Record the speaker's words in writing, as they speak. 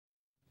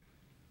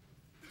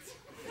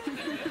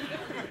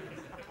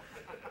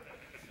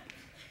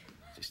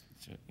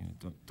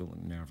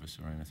nervous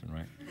or anything,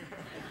 right?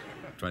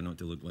 Try not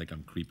to look like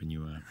I'm creeping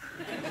you out.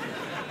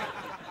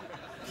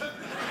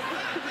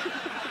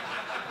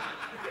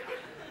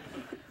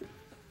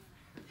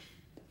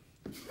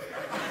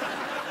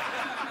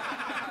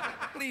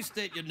 Please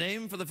state your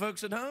name for the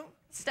folks at home.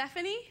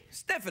 Stephanie.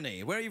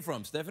 Stephanie. Where are you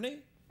from, Stephanie?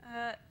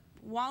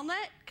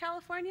 Walnut,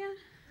 California.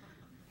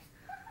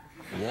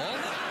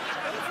 Walnut?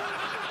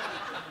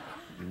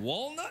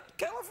 Walnut,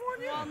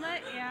 California?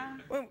 Walnut, yeah.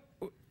 Well,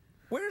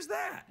 where's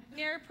that?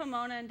 Near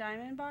Pomona and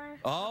Diamond Bar.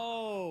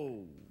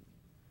 Oh.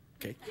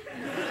 Okay.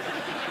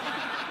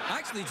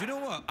 Actually, do you know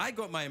what? I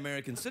got my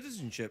American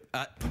citizenship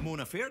at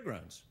Pomona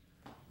Fairgrounds.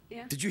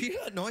 Yeah. Did you hear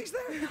that noise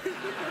there?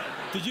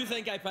 Did you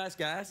think I passed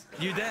gas?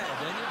 You did, didn't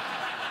you?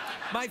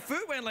 My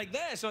foot went like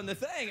this on the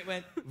thing. It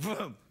went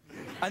boom.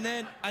 And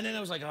then I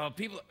was like, oh,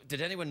 people, did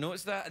anyone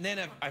notice that? And then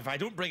if I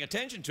don't bring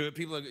attention to it,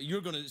 people are,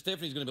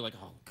 Stephanie's gonna be like,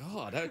 oh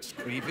God, that's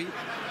creepy.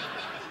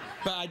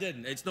 But I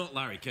didn't. It's not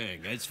Larry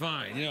King. It's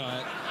fine, you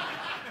know.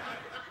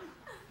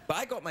 But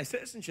I got my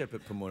citizenship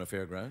at Pomona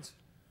Fairgrounds.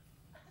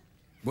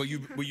 Were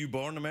you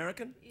born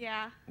American?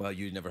 Yeah. Well,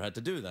 you never had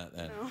to do that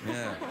then. No.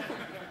 Yeah.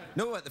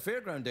 No, at the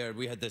fairground there,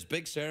 we had this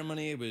big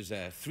ceremony. It was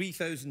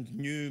 3,000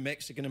 new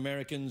Mexican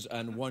Americans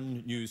and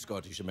 1 new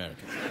Scottish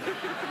American.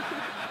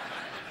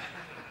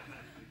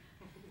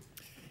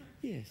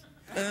 Yes.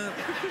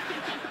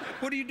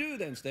 What do you do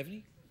then,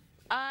 Stephanie?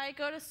 I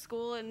go to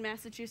school in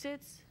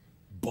Massachusetts.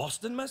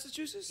 Boston,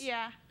 Massachusetts?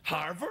 Yeah.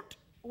 Harvard?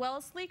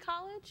 Wellesley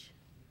College.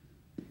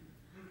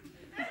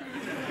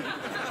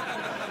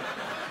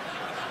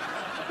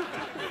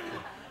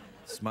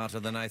 Smarter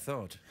than I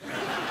thought.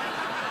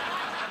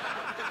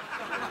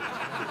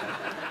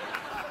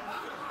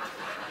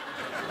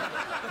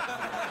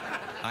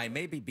 I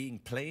may be being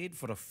played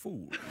for a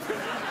fool.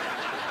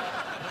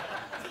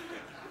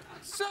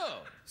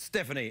 So,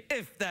 Stephanie,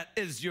 if that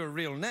is your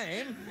real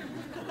name,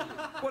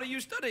 what are you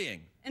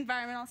studying?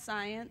 Environmental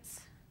science.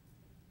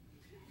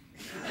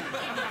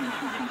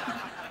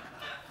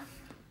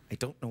 I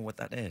don't know what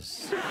that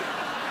is. But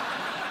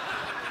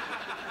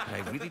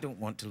I really don't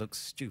want to look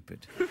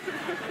stupid.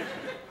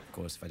 Of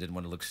course, if I didn't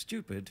want to look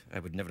stupid, I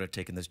would never have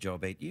taken this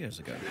job 8 years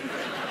ago.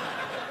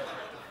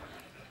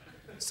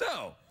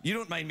 So, you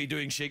don't mind me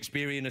doing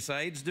Shakespearean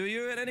asides, do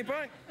you, at any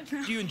point?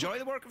 Do you enjoy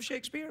the work of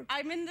Shakespeare?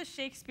 I'm in the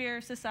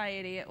Shakespeare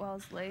Society at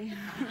Wellesley.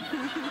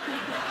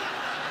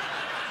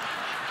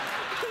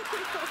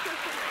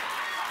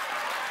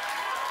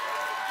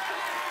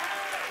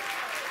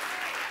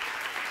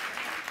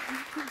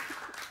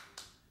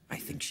 I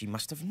think she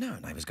must have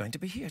known I was going to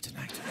be here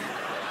tonight.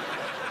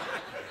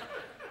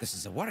 This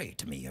is a worry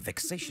to me, a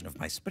vexation of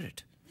my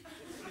spirit.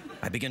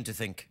 I begin to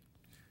think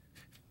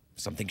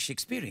something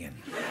Shakespearean,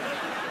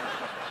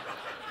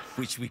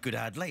 which we could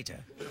add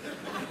later.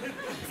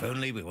 If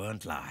only we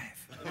weren't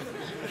live.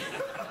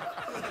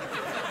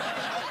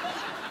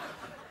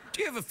 Do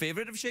you have a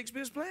favorite of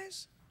Shakespeare's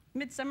plays?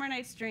 Midsummer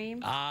Night's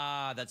Dream.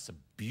 Ah, that's a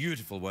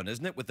beautiful one,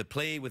 isn't it? With the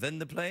play within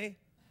the play?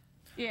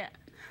 Yeah.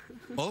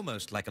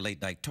 Almost like a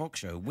late-night talk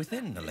show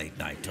within a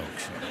late-night talk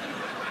show.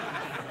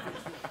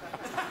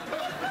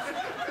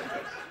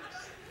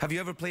 Have you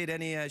ever played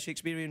any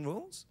Shakespearean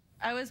roles?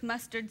 I was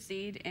Mustard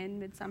Seed in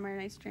Midsummer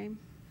Night's Dream.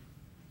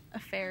 A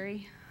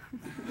fairy.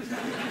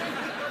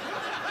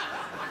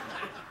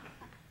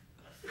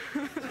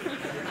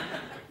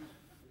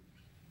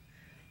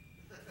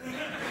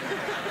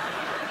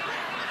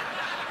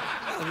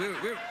 Well,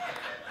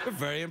 we're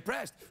very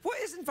impressed. What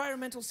is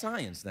environmental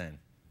science, then?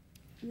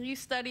 You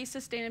study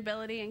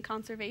sustainability and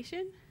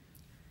conservation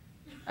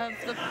of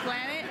the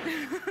planet.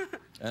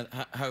 And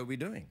how are we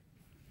doing?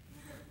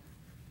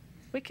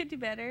 We could do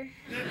better.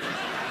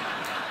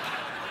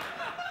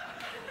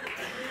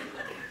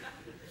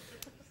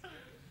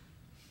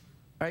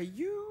 Are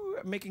you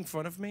making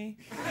fun of me?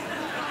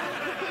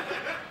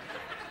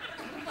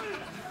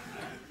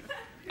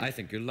 I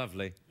think you're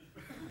lovely.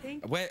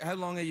 Thank you. Wait, how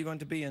long are you going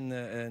to be in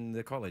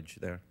the college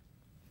there?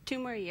 2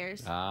 more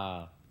years.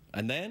 Ah,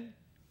 and then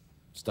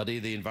study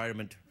the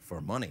environment for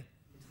money.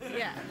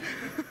 Yeah.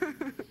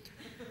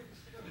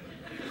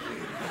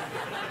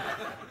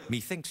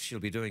 Methinks she'll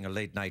be doing a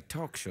late-night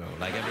talk show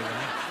like everyone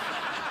else.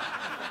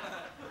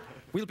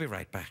 We'll be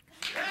right back.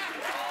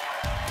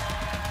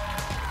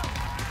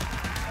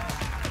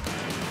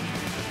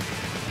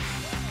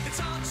 It's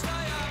hard to stay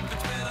up,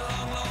 it's been a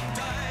long, long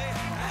day,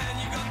 and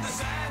you got the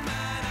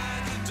Sandman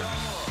at the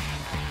door.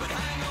 But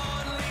hang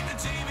on, leave the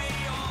TV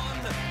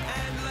on,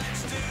 and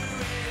let's do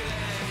it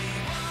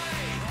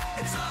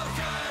anyway. It's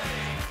okay,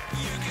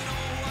 you can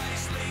always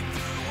sleep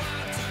through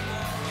work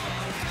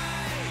tomorrow.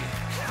 Hey,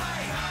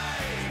 hey,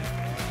 hey,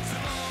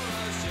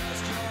 tomorrow's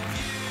just your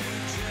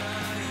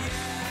future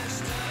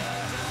yesterday.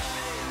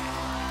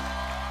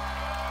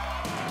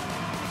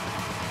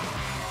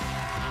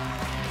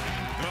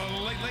 The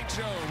Late Late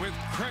Show with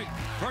Craig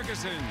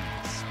Ferguson,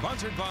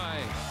 sponsored by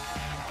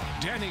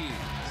Denny's.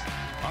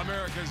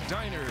 America's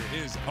Diner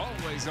is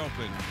always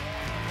open.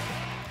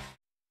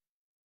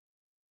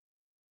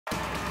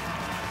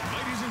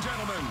 Ladies and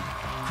gentlemen,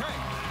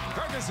 Craig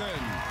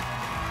Ferguson.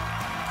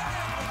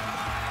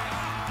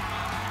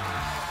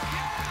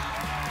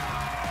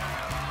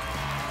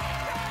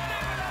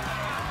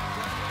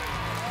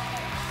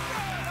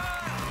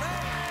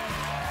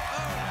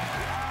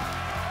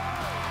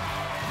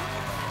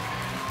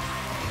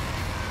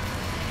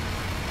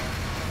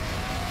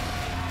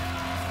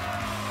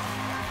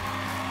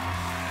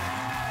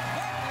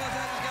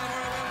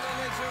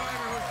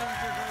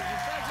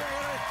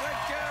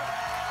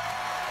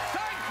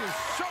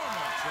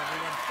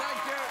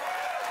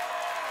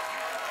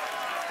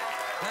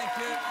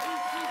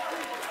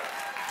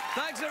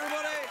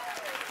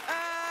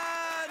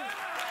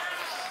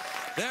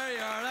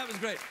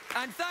 great.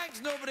 And thanks,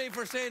 nobody,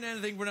 for saying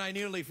anything when I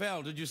nearly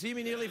fell. Did you see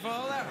me nearly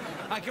fall there?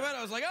 I came out,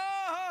 I was like,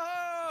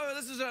 oh,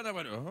 this is it. And I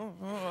went, oh.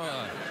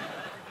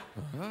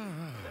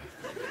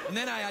 And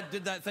then I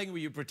did that thing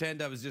where you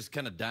pretend I was just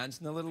kind of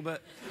dancing a little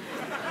bit.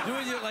 You know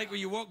when you, like, when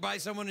you walk by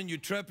someone and you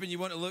trip and you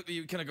want to look,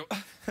 you kind of go,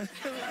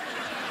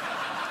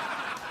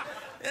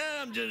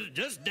 yeah, I'm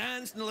just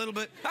dancing a little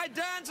bit. I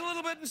dance a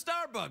little bit in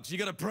Starbucks. You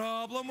got a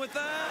problem with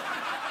that?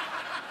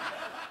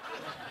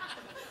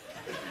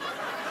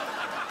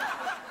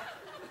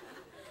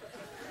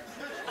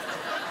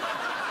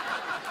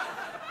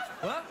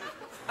 What?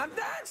 I'm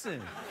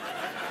dancing.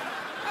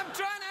 I'm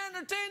trying to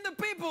entertain the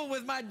people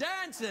with my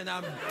dancing.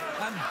 I'm dancing.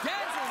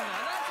 That's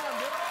what I'm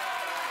doing.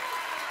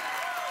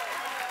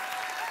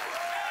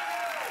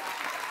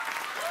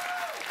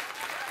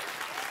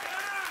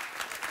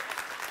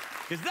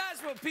 Because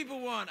that's what people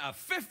want, a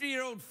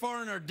 50-year-old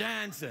foreigner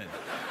dancing.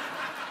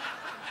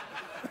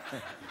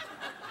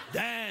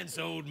 Dance,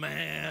 old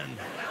man.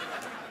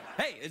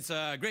 Hey, it's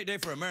a great day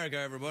for America,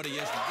 everybody.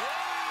 Yes, we did.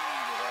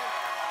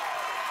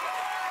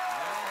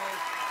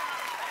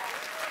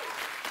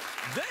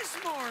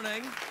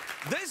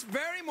 This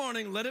very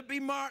morning, let it be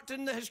marked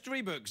in the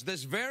history books,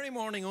 this very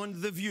morning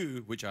on The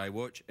View, which I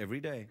watch every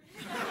day.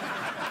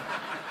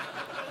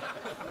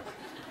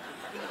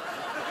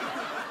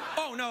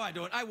 Oh, no, I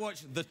don't. I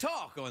watch The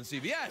Talk on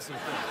CBS, of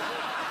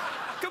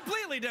course.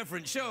 Completely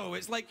different show.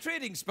 It's like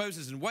trading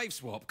spouses and wife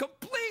swap.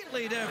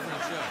 Completely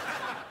different show.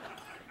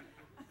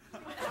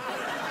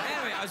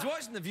 Anyway, I was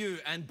watching The View,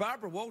 and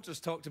Barbara Walters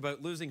talked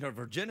about losing her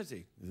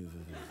virginity.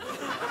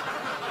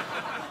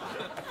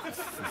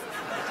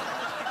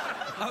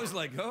 I was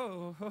like,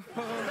 oh.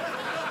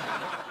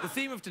 The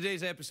theme of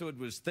today's episode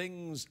was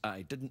things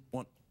I didn't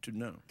want to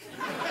know.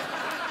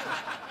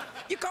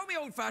 You call me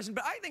old-fashioned,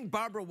 but I think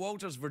Barbara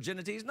Walters'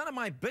 virginity is none of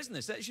my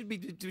business. That should be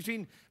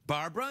between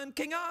Barbara and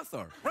King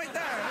Arthur. Right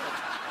there.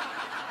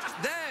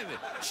 There.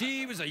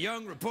 She was a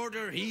young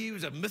reporter. He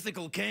was a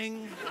mythical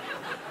king.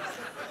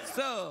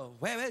 So,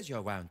 where is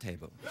your round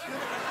table?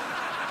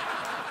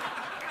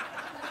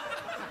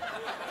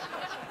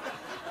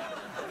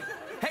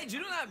 Hey, do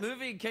you know that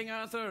movie, King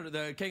Arthur?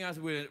 The King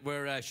Arthur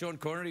where Sean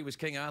Connery was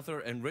King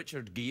Arthur and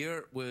Richard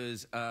Gere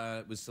was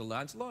Sir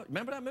Lancelot?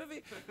 Remember that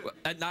movie? Well,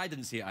 no, I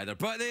didn't see it either.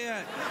 But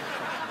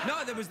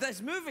no, there was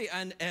this movie,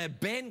 and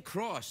Ben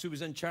Cross, who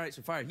was in Chariots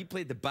of Fire, he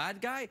played the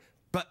bad guy,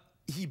 but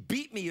he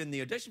beat me in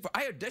the audition.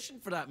 I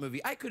auditioned for that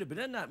movie. I could have been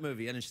in that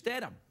movie, and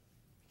instead I'm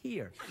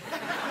here.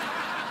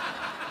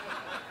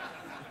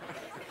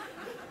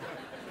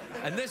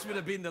 And this would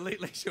have been the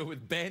Late Late Show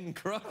with Ben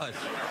Cross.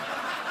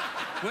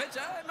 Which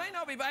it might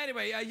not be, but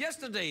anyway,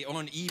 yesterday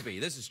on eBay,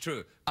 this is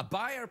true, a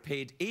buyer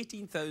paid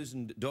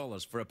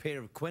 $18,000 for a pair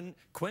of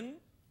Queen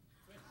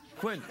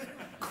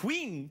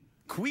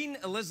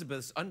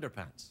Elizabeth's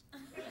underpants.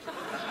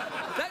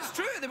 That's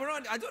true, they were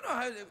on, I don't know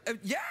how,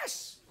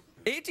 yes!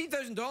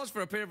 $18,000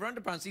 for a pair of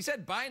underpants. He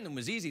said buying them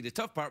was easy, the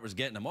tough part was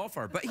getting them off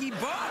her, but he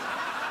bought.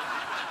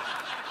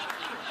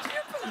 Do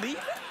you believe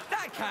it?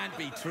 That can't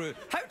be true.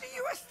 How do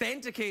you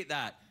authenticate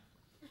that?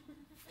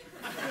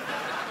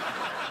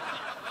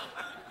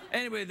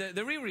 Anyway,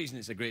 the real reason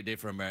it's a great day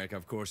for America,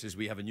 of course, is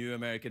we have a new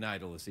American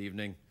Idol this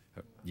evening.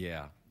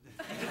 Yeah.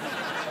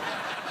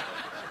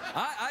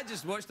 I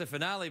just watched the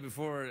finale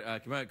before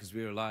it came out because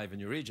we were live in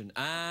your region,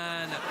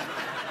 and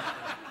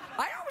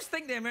I always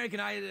think the American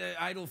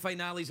Idol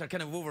finales are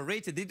kind of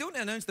overrated. They don't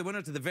announce the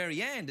winner to the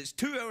very end. It's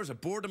 2 hours of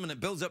boredom and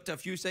it builds up to a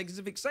few seconds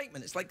of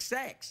excitement. It's like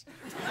sex.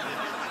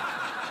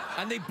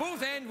 And they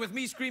both end with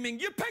me screaming,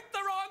 "You picked the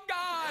wrong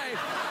guy!"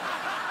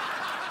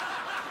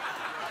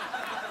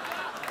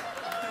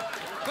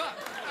 But,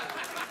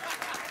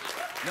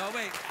 no,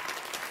 wait.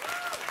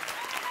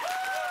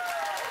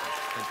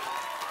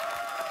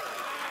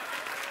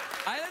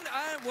 I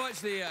didn't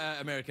watch the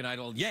American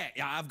Idol yet.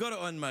 Yeah, I've got it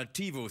on my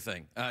TiVo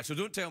thing, so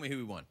don't tell me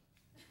who won.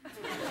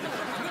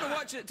 I'm going to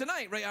watch it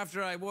tonight, right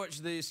after I watch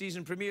the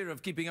season premiere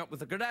of Keeping Up with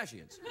the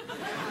Kardashians.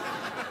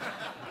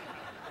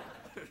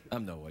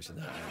 I'm not watching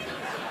that.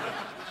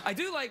 I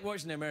do like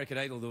watching the American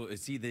Idol, though, to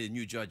see the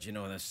new judge, you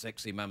know, this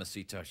sexy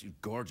mamacita. She's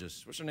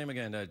gorgeous. What's her name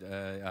again?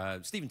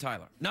 Steven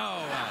Tyler.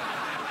 No,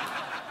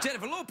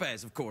 Jennifer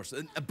Lopez, of course.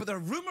 But the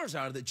rumors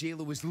are that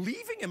J-Lo is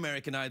leaving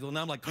American Idol, and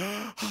I'm like,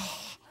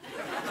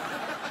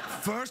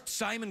 first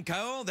Simon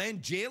Cowell,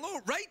 then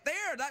J-Lo, right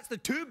there. That's the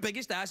two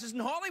biggest asses in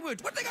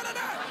Hollywood. What are they gonna do?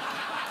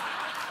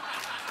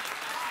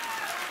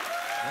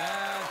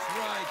 That's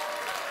right.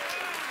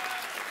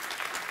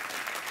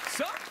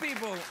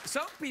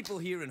 Some people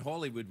here in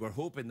Hollywood were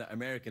hoping that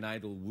American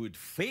Idol would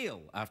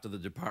fail after the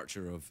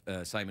departure of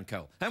Simon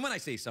Cowell. And when I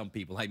say some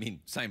people, I mean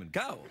Simon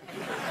Cowell.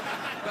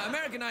 But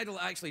American Idol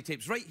actually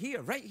tapes right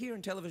here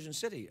in Television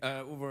City,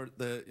 over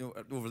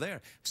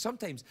there.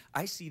 Sometimes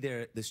I see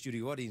the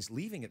studio audience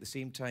leaving at the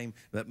same time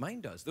that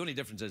mine does. The only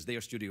difference is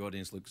their studio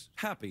audience looks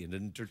happy and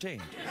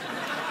entertained.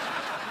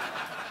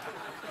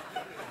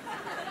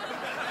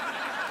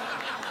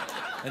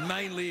 And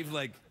mine leave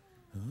like,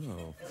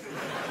 oh.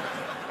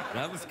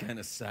 That was kind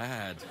of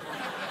sad.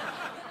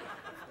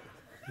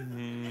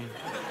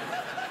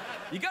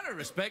 You gotta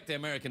respect the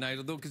American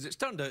Idol, though, because it's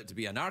turned out to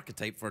be an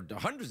archetype for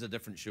hundreds of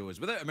different shows.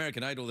 Without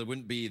American Idol, there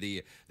wouldn't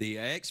be the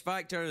X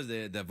Factor,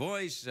 the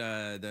Voice,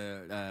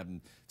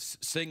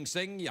 Sing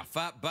Sing, you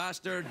fat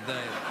bastard,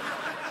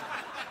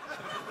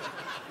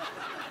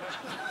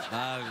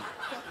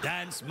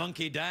 Dance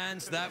Monkey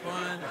Dance, that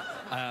one.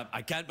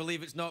 I Can't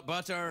Believe It's Not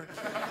Butter.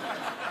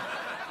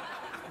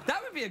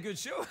 That would be a good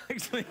show,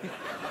 actually.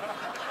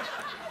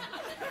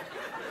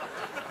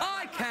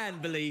 I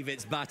can't believe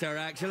it's butter,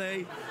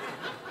 actually.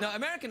 Now,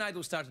 American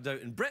Idol started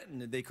out in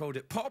Britain, and they called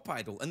it Pop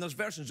Idol, and there's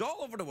versions all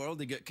over the world.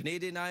 They get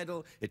Canadian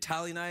Idol,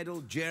 Italian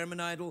Idol,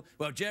 German Idol.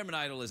 Well, German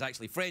Idol is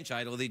actually French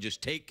Idol. They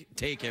just take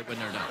it when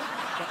they're done.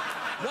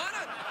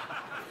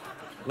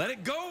 Let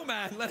it go,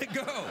 man, let it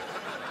go.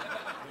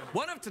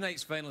 One of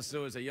tonight's finalists,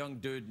 though, is a young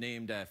dude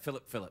named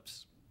Philip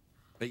Phillips.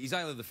 But he's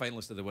either the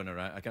finalist or the winner,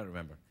 I can't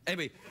remember.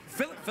 Anyway,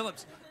 Philip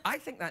Phillips, I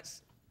think that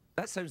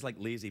sounds like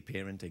lazy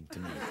parenting to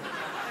me.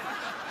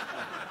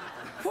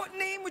 What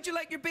name would you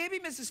like your baby,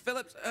 Mrs.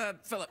 Phillips?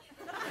 Philip.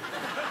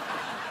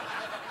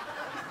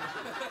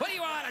 What do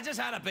you want? I just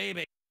had a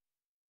baby.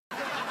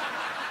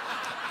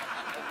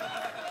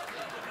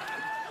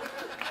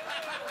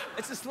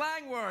 It's a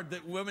slang word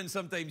that women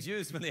sometimes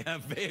use when they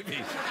have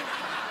babies.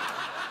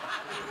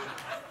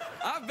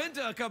 I've been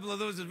to a couple of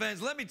those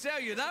events. Let me tell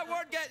you, that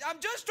word I'm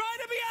just trying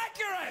to be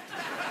accurate!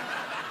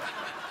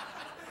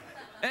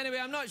 Anyway,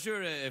 I'm not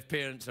sure if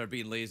parents are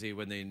being lazy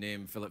when they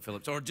name Philip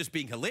Phillips or just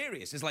being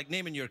hilarious. It's like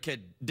naming your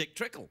kid Dick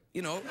Trickle,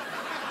 you know?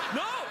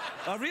 No!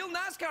 A real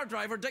NASCAR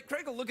driver, Dick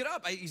Trickle, look it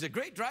up. He's a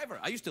great driver.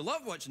 I used to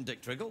love watching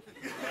Dick Trickle.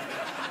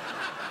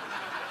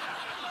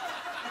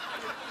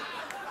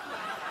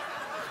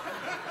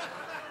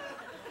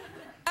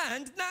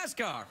 And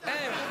NASCAR.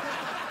 Anyway.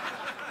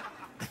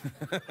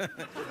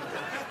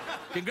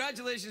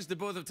 Congratulations to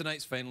both of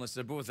tonight's finalists.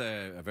 They're both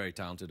very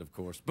talented, of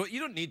course. But you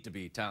don't need to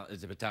be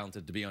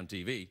talented to be on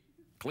TV,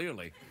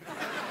 clearly.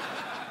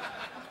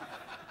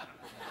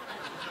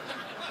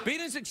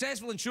 Being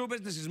successful in show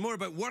business is more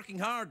about working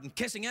hard and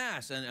kissing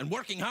ass and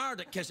working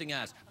hard at kissing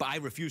ass. But I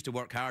refuse to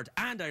work hard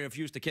and I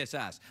refuse to kiss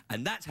ass.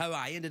 And that's how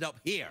I ended up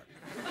here.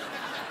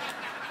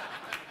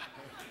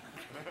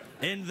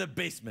 In the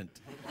basement.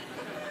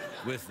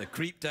 With the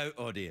creeped out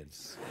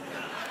audience.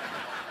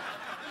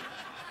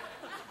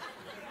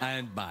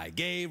 And my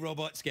gay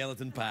robot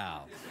skeleton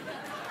pal.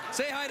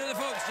 Say hi to the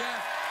folks,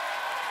 Jeff.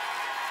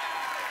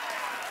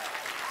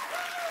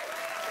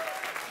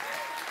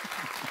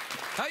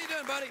 How you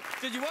doing, buddy?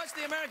 Did you watch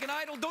the American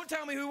Idol? Don't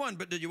tell me who won,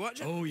 but did you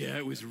watch it? Oh, yeah,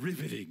 it was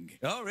riveting.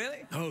 Oh,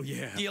 really? Oh,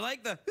 yeah. Do you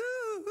like the...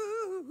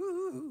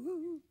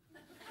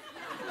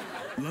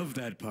 Love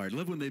that part.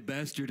 Love when they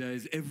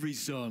bastardize every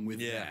song with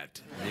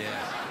that.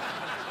 Yeah.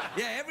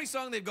 Yeah, every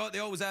song they've got, they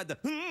always add the...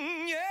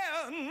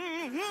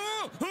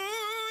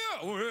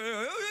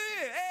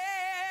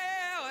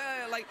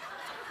 Like,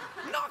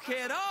 knock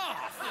it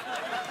off.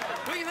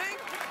 What do you think?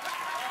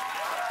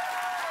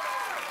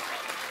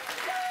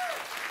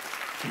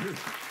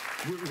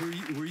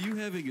 Were you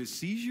having a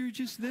seizure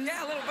just then?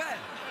 Yeah, a little bit.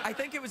 I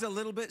think it was a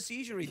little bit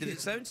seizure-y. Did it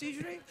sound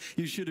seizure-y?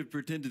 You should have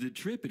pretended to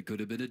trip. It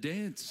could have been a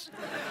dance.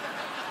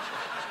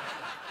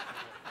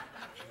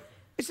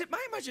 Is it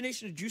my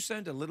imagination, did you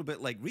sound a little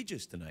bit like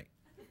Regis tonight?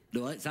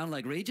 Do I sound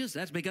like Regis?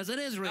 That's because it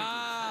is Regis.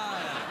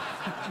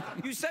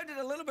 You sounded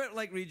a little bit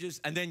like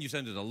Regis, and then you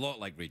sounded a lot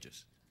like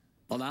Regis.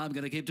 Well, now I'm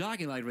going to keep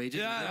talking like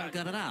Regis. Yeah. You gotta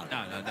cut it out.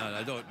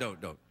 No,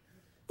 don't.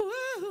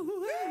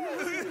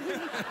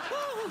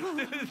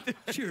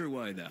 Sure,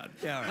 why not?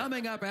 Yeah, all right.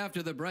 Coming up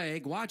after the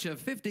break, watch a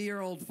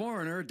 50-year-old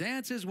foreigner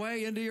dance his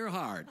way into your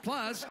heart.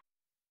 Plus...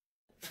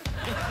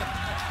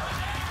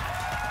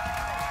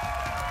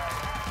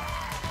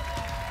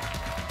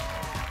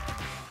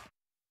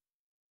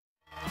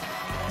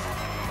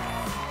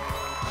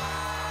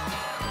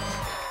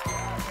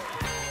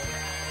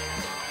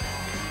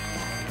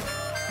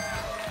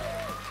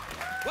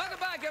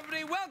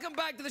 Welcome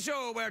back to the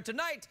show, where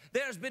tonight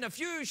there's been a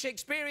few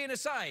Shakespearean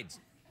asides.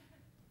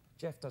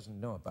 Jeff doesn't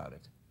know about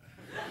it.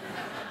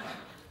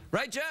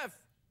 Right, Jeff?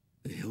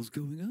 The hell's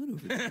going on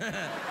over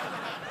there?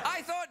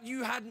 I thought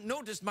you hadn't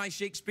noticed my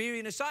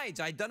Shakespearean asides.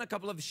 I'd done a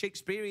couple of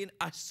Shakespearean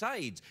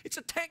asides. It's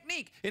a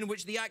technique in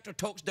which the actor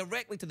talks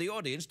directly to the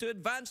audience to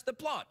advance the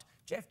plot.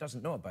 Jeff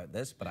doesn't know about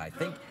this, but I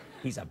think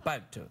he's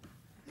about to.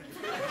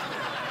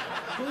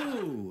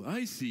 Oh,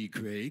 I see,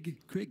 Craig.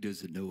 Craig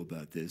doesn't know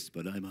about this,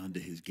 but I'm onto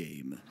his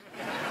game.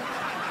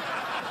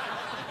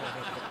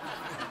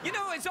 You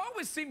know, it's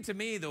always seemed to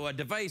me, though, a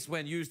device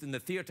when used in the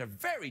theatre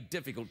very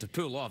difficult to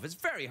pull off. It's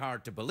very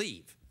hard to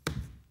believe.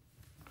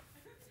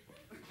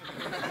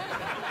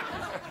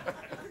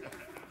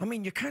 I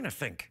mean, you kind of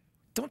think,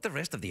 don't the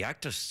rest of the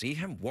actors see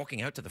him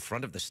walking out to the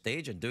front of the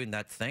stage and doing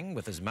that thing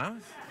with his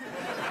mouth?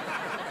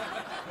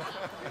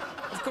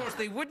 Of course,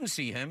 they wouldn't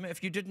see him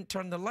if you didn't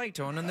turn the light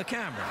on in the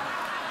camera.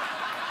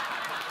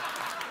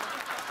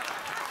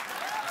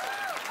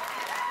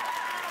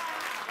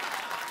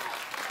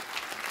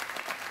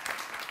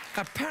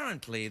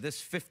 Apparently,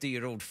 this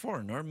 50-year-old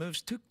foreigner moves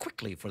too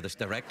quickly for this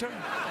director.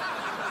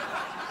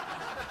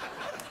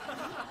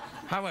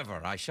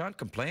 However, I shan't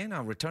complain.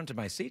 I'll return to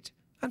my seat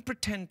and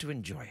pretend to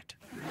enjoy it.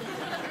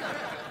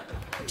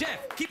 Jeff,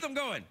 keep them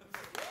going.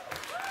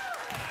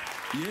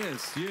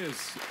 Yes,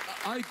 yes.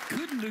 I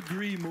couldn't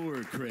agree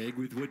more, Craig,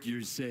 with what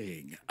you're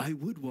saying. I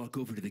would walk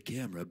over to the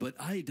camera, but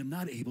I am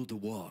not able to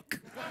walk.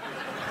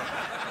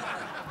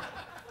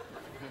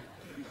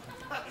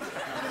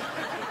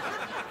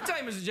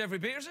 Time is it, Jeffrey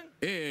Peterson?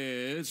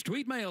 It's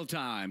tweet mail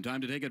time. Time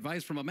to take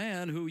advice from a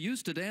man who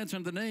used to dance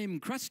under the name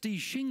Krusty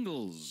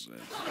Shingles.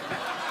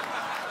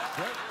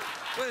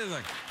 What do you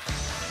think?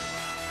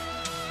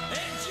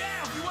 Hey,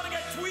 Jeff, you want to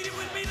get tweeted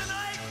with me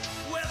tonight?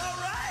 Well, all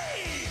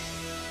right.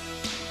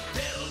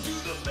 Pedal to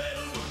the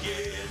metal, we're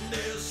getting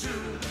there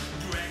soon.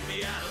 Drag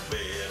me out of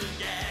bed and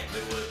gag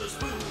me with a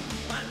spoon.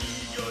 I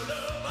need your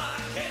love, I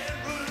can't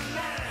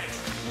relax.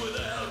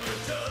 Without your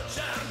touch,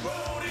 I'm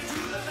grown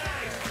into the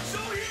max. So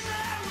hit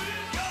that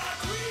with your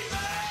tweet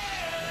mail.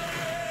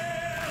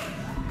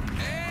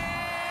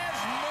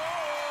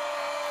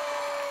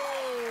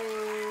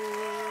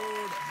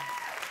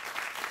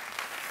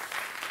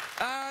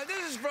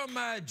 This is from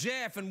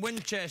Jeff in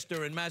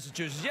Winchester in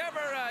Massachusetts. You ever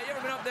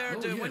been up there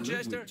to yeah, I love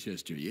Winchester?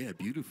 Winchester, yeah,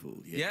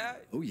 beautiful. Yeah?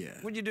 Oh,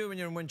 yeah. What'd you do when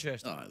you're in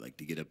Winchester? Oh, I like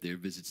to get up there,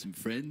 visit some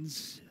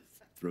friends,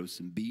 throw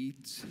some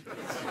beads.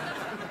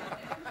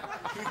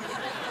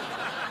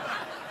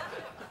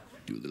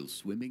 Do a little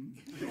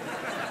swimming.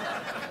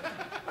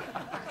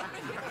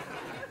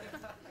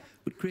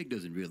 What Craig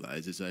doesn't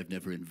realize is I've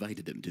never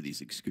invited him to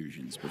these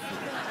excursions before.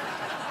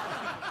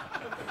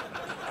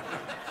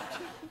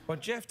 What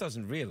Jeff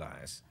doesn't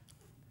realize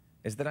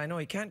is that I know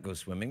he can't go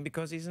swimming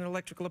because he's an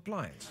electrical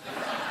appliance.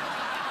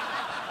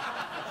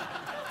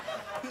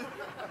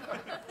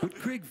 What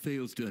Craig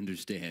fails to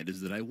understand is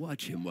that I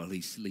watch him while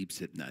he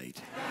sleeps at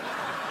night.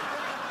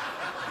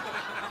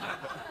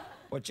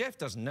 What Jeff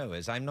doesn't know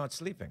is I'm not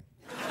sleeping.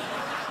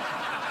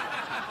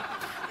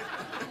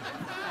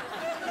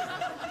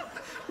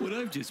 What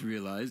I've just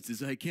realized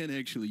is I can't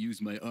actually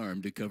use my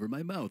arm to cover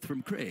my mouth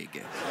from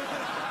Craig.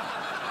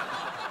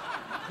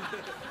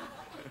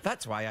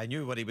 That's why I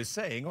knew what he was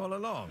saying all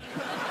along.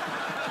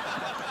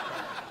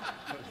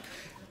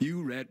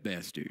 You rat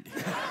bastard.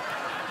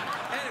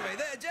 Anyway,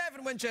 there, Jeff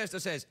in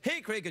Winchester says,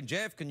 "Hey, Craig and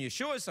Jeff, can you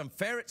show us some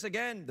ferrets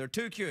again? They're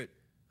too cute."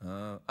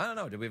 I don't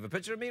know. Do we have a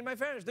picture of me and my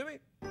ferrets, do we?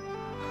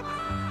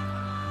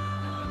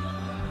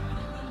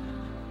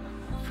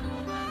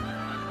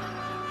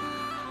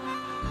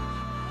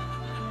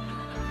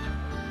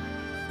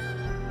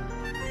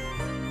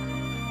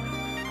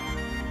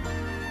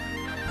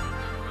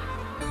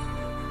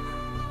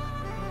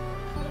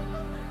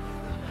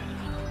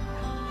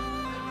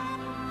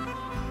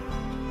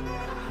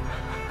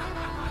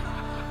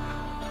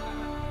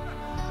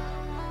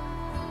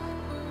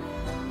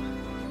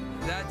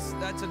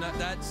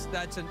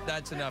 That's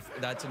enough.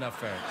 That's enough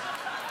ferrets.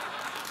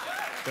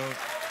 So,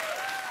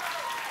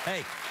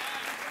 hey,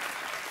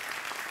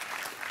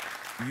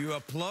 you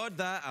applaud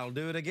that? I'll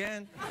do it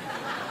again.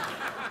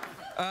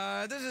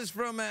 This is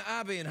from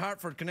Abby in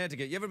Hartford,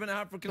 Connecticut. You ever been to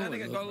Hartford,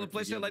 Connecticut? Got a little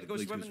place there, like to go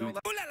swimming and all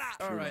that? Ooh la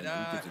la! All right.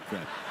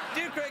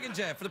 Dear Craig and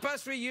Jeff, for the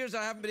past 3 years,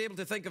 I haven't been able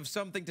to think of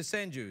something to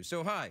send you.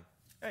 So hi.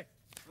 Hey.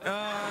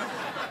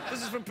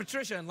 This is from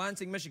Patricia in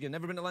Lansing, Michigan.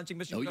 Never been to Lansing,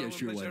 Michigan? Oh, yeah,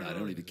 sure, why not? I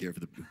don't even care for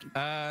the...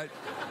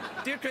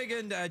 Dear Craig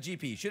and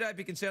GP, should I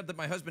be concerned that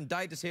my husband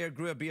dyed his hair,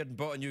 grew a beard, and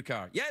bought a new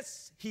car?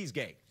 Yes, he's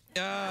gay.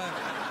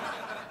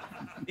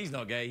 He's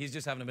not gay. He's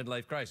just having a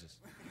midlife crisis.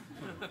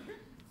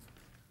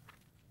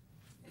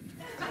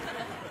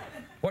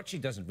 What she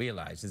doesn't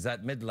realize is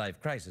that midlife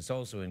crisis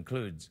also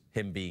includes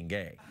him being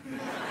gay.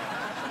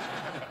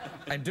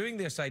 I'm doing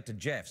the aside to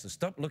Jeff, so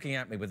stop looking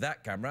at me with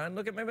that camera and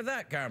look at me with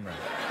that camera.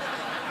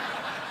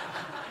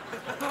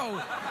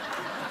 Oh,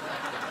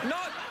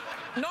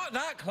 not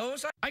that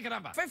close. I could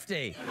have a 50.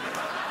 Gee, what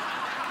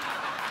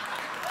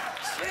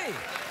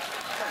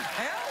the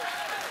hell?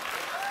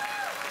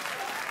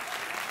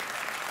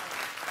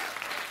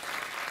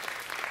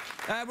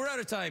 We're out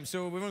of time,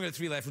 so we've only got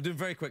 3 left. We'll do them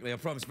very quickly, I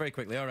promise, very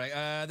quickly. All right,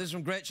 this is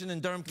from Gretchen in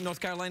Durham, North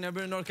Carolina.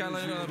 Everybody in North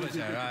Carolina? All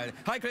right.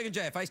 Hi, Craig and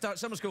Jeff. I start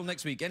summer school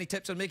next week. Any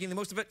tips on making the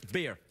most of it?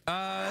 Beer.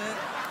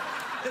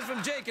 This is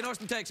from Jake in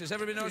Austin, Texas.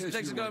 Everybody in Austin,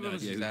 Texas?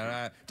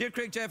 Dear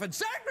Craig, Jeff, and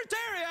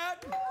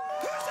Secretariat,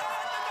 who's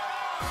on the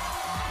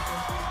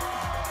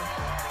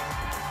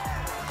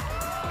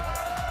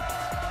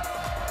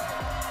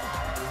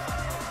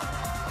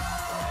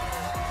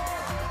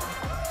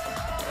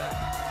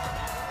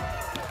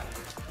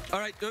All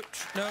right, no. I'm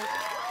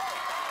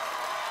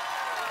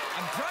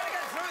trying to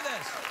get through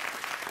this.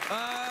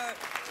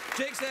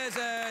 Jake says,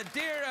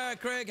 Dear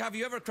Craig, have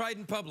you ever cried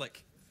in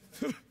public?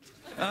 And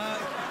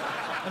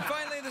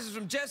finally, this is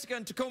from Jessica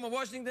in Tacoma,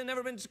 Washington.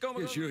 Never been to Tacoma?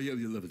 Yeah, sure, yeah,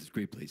 you love it. It's a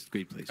great place.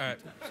 Great place. All right.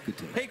 Good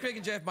time. Hey, Craig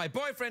and Jeff, my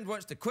boyfriend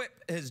wants to quit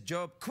his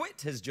job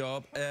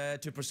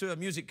to pursue a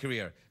music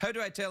career. How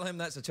do I tell him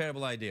that's a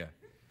terrible idea?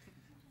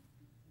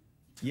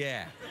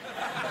 Yeah.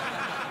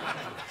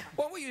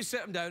 Well, will you sit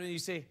him down and you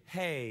say,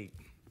 hey,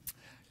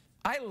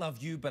 I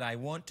love you, but I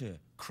want to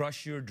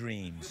crush your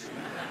dreams.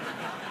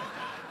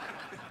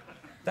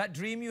 That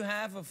dream you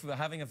have of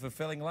having a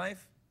fulfilling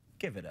life,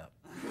 give it up.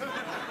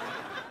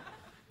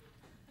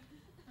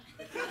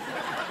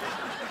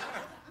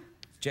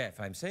 Jeff,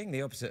 I'm saying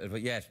the opposite of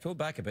what... Yes, pull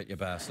back a bit, you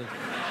bastard.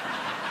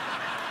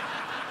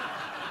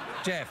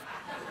 Jeff,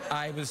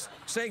 I was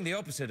saying the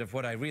opposite of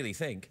what I really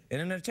think in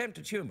an attempt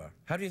at humor.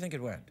 How do you think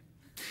it went?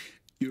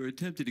 Your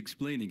attempt at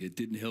explaining it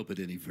didn't help it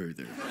any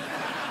further.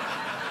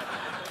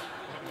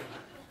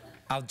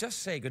 I'll just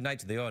say goodnight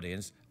to the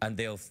audience, and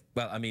they'll...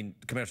 Well, I mean,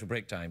 commercial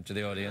break time to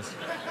the audience.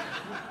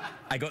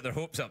 I got their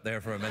hopes up there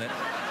for a minute.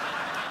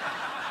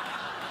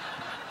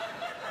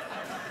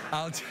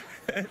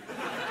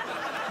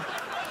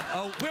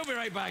 Oh, we'll be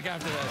right back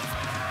after this.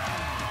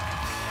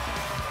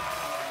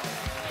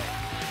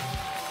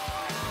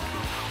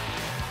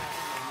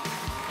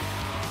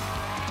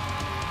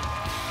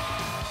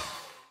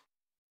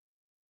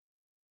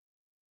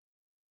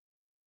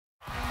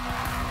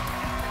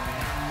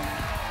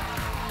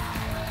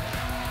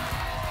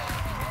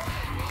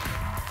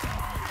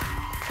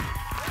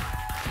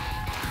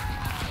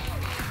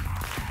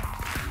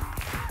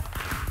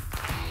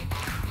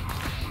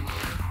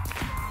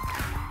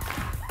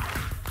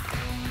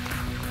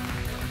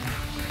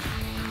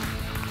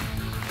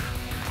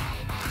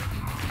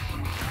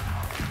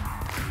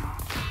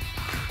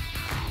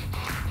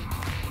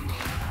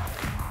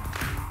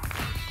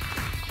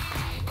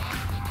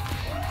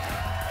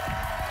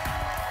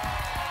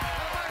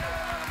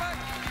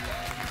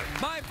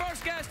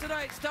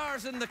 Tonight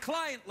stars in The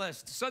Client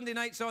List, Sunday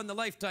nights on the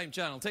Lifetime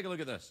channel. Take a look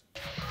at this.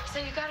 So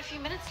you've got a few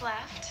minutes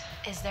left.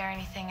 Is there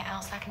anything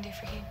else I can do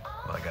for you?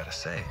 Well, I gotta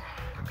say,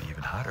 it'd be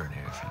even hotter in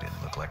here if you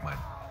didn't look like my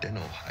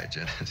dental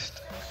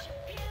hygienist.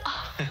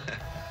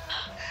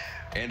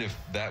 And if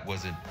that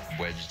wasn't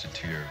wedged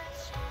into your...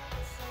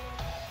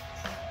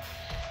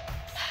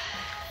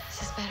 Is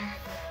this better?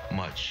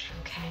 Much.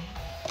 Okay.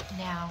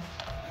 Now,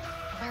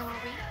 where were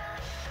we?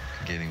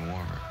 Getting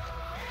warmer.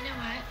 You know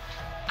what?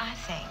 I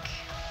think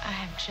I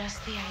have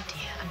just the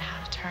idea on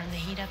how to turn the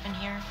heat up in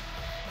here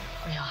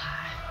real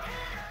high.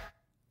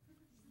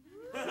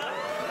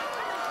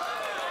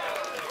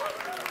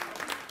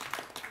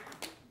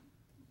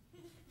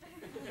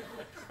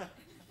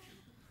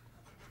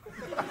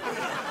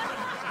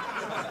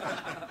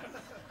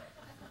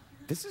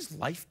 This is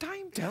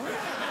Lifetime television?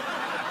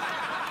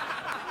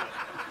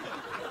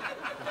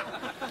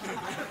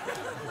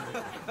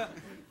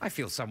 I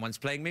feel someone's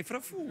playing me for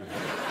a fool.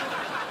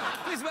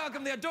 Please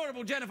welcome the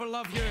adorable Jennifer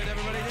Love Hewitt,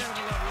 everybody.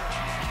 Jennifer Love Hewitt.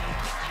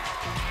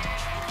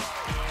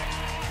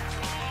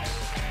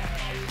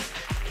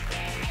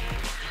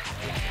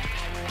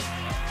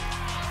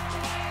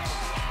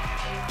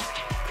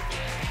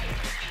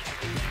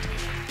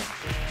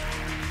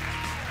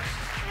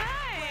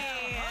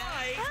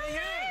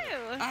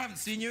 I haven't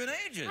seen you in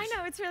ages. I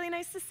know, it's really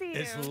nice to see you.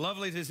 It's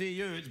lovely to see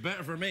you. It's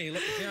better for me,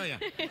 let me tell you.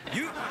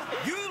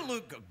 You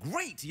look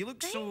great. You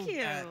look so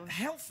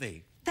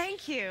healthy.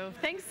 Thank you.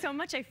 Thanks so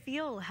much. I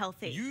feel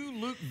healthy. You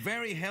look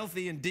very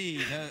healthy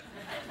indeed.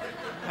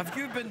 Have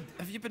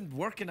you been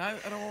working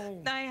out at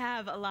all? I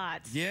have a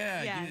lot.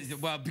 Yeah. Yes.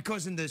 Well,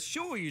 because in the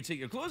show you take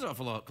your clothes off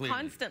a lot, clearly.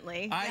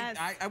 Constantly. I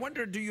Yes.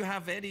 wonder, do you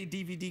have any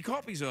DVD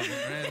copies of it?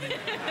 Or anything?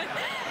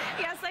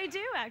 Yes, I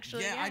do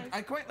actually. Yeah, yes.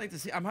 I quite like to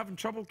see. I'm having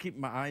trouble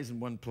keeping my eyes in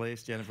one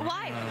place, Jennifer.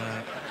 Why?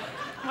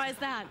 Why is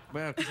that?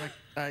 Well,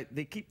 because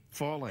they keep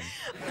falling.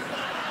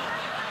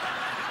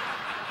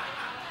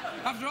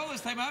 After all this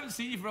time, I haven't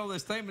seen you for all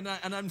this time, and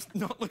I'm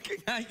not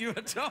looking at you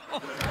at all.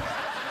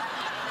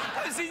 I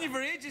haven't seen you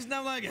for ages, and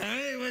I'm like,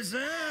 hey, what's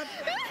up?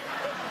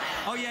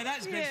 Oh, yeah,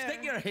 that's great. Yeah.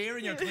 Stick your hair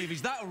in your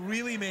cleavage. That'll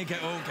really make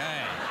it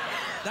okay.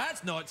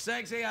 That's not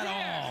sexy at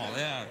all.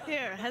 Yeah.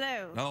 Here,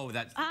 hello. No,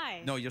 that's...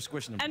 Hi. No, you're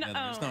squishing them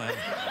together. It's oh. not...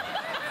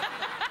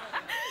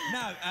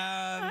 Now,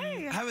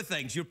 how are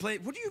things? You play...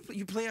 What do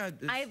you play a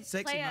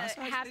sexy play massage a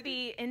lady?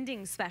 happy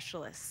ending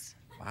specialist.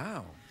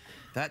 Wow.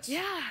 That's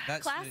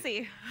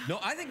classy. No,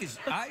 I think it's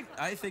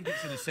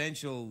an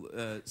essential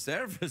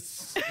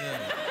service.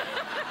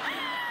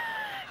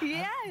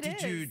 Yeah, it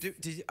is.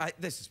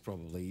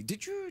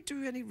 Did you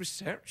do any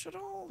research at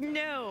all?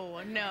 No.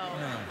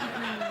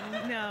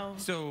 No.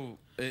 So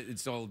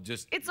it's all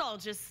just... It's all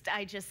just,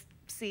 I just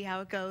see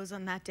how it goes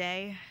on that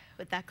day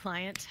with that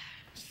client.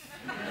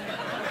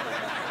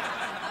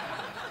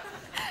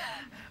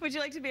 Would you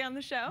like to be on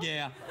the show?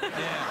 Yeah.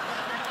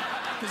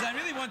 Because I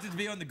really wanted to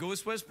be on the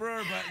Ghost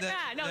Whisperer, but this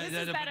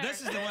is better. This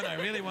is the one I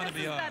really want to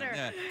be on. Better.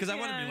 Yeah, because I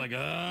want to be like,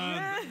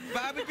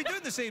 but I would be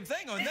doing the same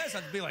thing on this.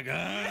 I'd be like,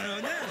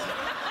 on this.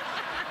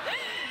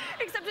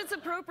 Except it's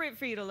appropriate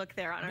for you to look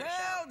there on our show.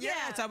 Well,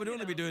 yes, I would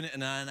only be doing it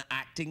in an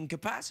acting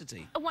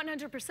capacity.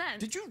 100%.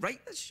 Did you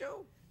write this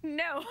show?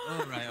 No.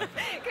 Oh, right,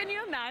 okay. Can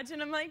you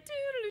imagine? I'm like,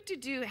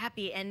 do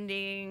happy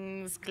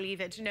endings,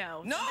 cleavage.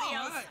 No.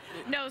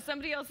 No,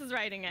 Somebody else is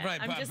writing it. Right,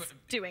 I'm just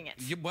doing it.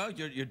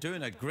 You're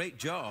doing a great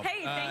job.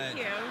 Hey, thank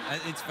you.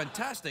 It's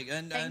fantastic.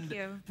 Thank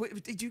you.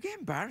 Wait, did you get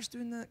embarrassed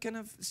doing that kind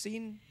of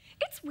scene?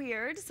 It's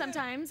weird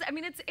sometimes. I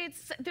mean,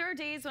 there are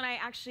days when I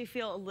actually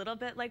feel a little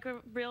bit like a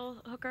real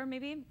hooker,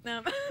 maybe.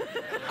 But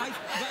I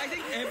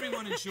think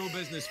everyone in show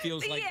business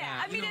feels like that.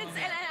 Yeah, I mean, it's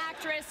an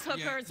actress, hooker,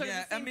 Yeah, sort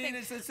yeah. of the same I mean, thing.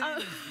 it's the same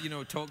as, you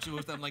know, talk show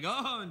with them, like,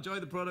 oh, enjoy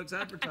the products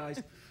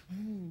advertised.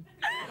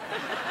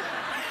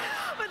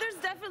 But there's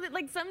definitely,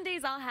 like, some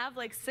days I'll have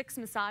like 6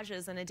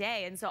 massages in a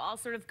day, and so I'll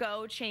sort of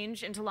go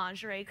change into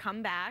lingerie,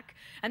 come back,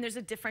 and there's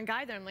a different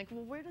guy there. I'm like,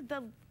 well, where did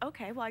the,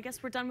 okay, well, I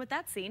guess we're done with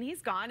that scene.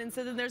 He's gone. And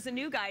so then there's a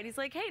new guy, and he's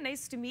like, hey,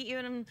 nice to meet you,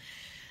 and I'm,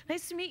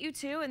 nice to meet you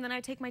too, and then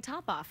I take my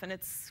top off, and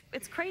it's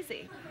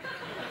crazy.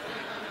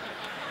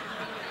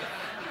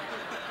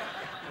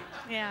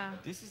 Yeah.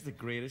 This is the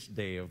greatest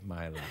day of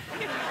my life.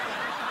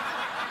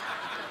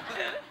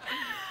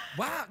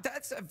 Wow,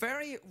 that's a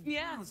very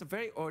it's a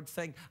very odd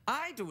thing.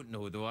 I don't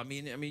know though. I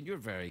mean, you're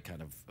very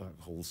kind of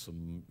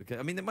wholesome.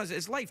 I mean,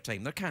 it's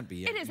Lifetime. There can't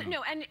be. It is.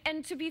 No,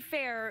 and to be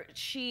fair,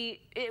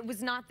 it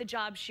was not the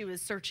job she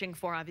was searching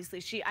for.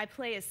 Obviously, I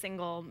play a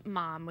single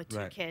mom with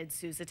 2 kids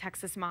who's a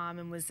Texas mom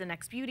and was an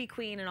ex-beauty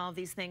queen and all of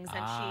these things,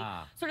 and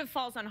she sort of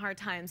falls on hard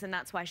times, and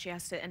that's why she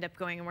has to end up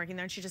going and working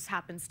there. And she just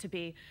happens to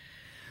be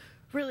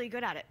really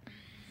good at it.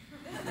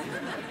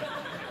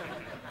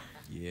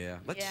 Yeah,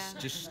 let's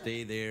just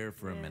stay there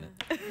for a minute.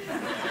 Yeah.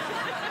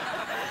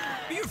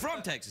 You're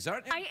from Texas,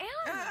 aren't you? I am.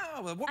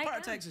 Oh, well, what part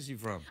of Texas are you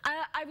from?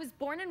 I was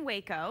born in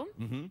Waco,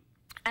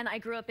 and I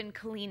grew up in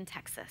Killeen,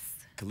 Texas.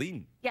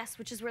 Killeen? Yes,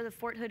 which is where the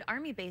Fort Hood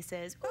Army base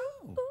is. Ooh,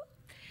 Oh. ooh.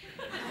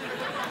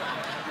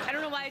 I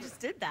don't know why I just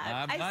did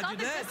that. I'm glad I saw you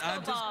the did.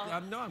 disco ball,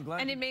 I'm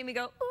glad. and it made me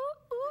go, ooh,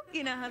 ooh.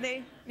 You know how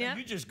they, yeah.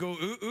 You just go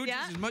ooh, ooh, Yeah.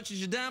 just as much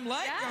as you damn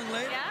like, young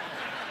lady. Yeah.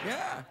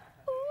 Yeah.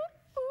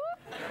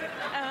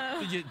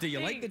 Do you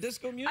like the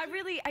disco music?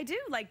 I do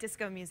like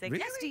disco music.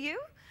 Really? Yes, do you?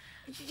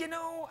 You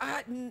know,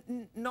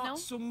 not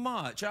so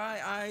much.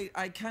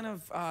 I kind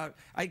of,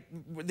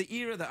 the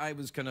era that I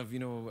was kind of, you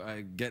know,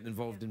 getting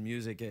involved in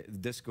music,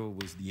 disco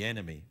was the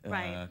enemy.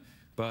 Right.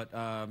 But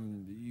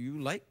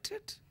you liked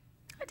it?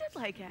 I did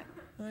like it.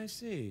 I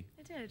see.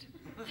 I did.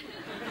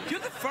 You're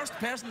the first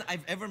person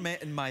I've ever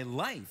met in my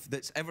life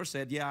that's ever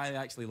said, yeah, I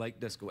actually like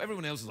disco.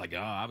 Everyone else is like, oh,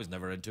 I was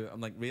never into it. I'm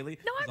like, really?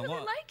 No, I There's a really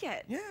lot. like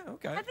it. Yeah,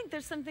 okay. I think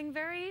there's something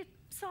very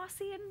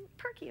saucy and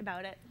perky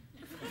about it.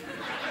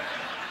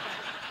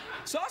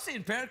 Saucy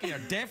and perky are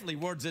definitely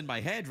words in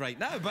my head right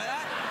now, but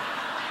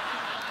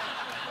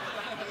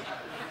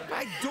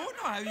I don't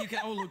know how you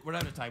can. Oh, look, we're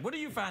out of time. What do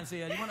you fancy?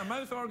 You want a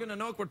mouth organ,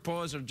 an awkward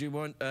pause, or do you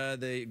want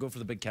go for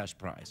the big cash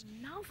prize?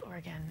 Mouth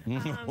organ.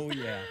 Oh,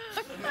 yeah.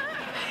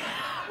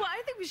 Well,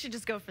 I think we should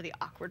just go for the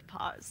awkward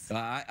pause.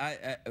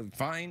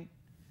 Fine.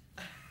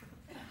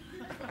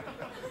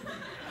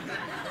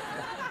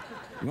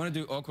 You want to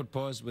do awkward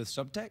pause with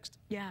subtext?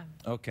 Yeah.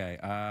 Okay,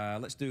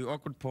 let's do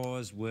awkward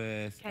pause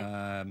with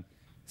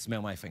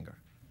smell my finger.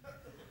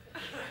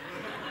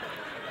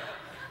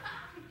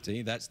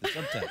 See, that's the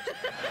subtext.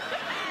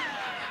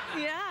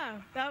 Yeah.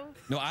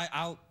 No,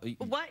 I'll.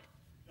 What?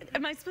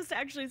 Am I supposed to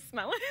actually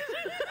smell it?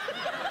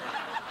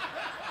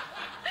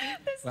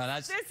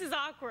 This is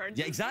awkward.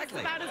 Yeah,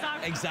 exactly. This is about as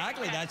awkward.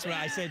 Exactly. That's what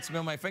I said.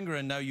 Smell my finger,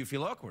 and now you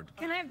feel awkward.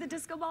 Can I have the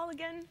disco ball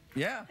again?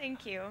 Yeah.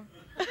 Thank you.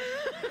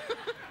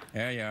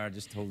 There you are.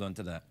 Just hold on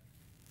to that.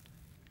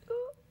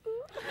 Ooh,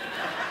 ooh.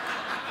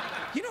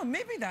 You know,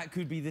 maybe that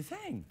could be the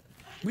thing.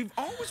 We've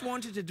always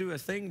wanted to do a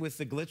thing with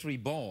the glittery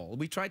ball.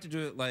 We tried to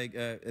do it like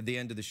at the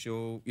end of the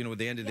show, you know, at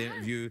the end of the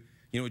interview.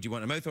 You know, do you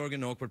want a mouth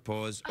organ, awkward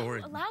pause, or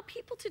allow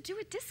people to do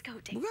a disco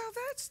dance? Well,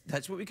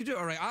 that's what we could do.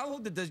 All right, I'll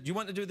hold the. Do you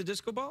want to do the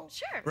disco ball?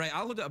 Sure. Right,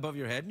 I'll hold it above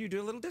your head, and you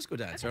do a little disco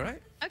dance. Okay. All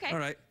right. Okay. All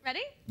right.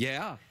 Ready?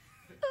 Yeah.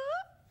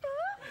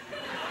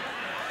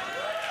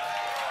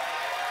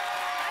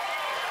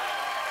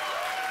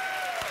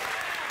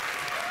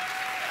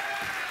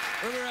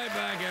 We'll be right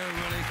back,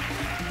 everybody.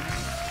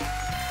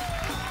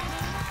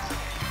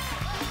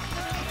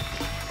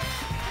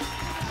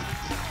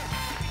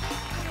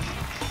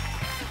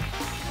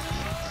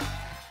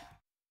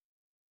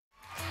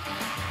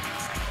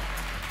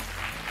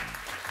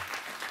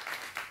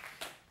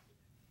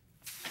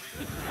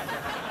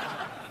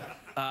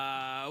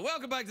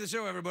 Welcome back to the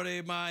show,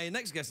 everybody. My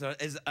next guest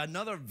is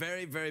another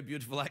very, very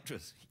beautiful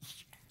actress.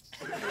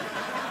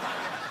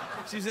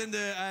 She's in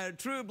the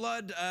True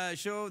Blood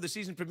show, the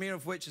season premiere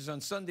of which is on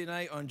Sunday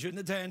night on June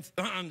the 10th.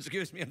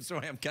 Excuse me, I'm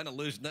sorry, I'm kind of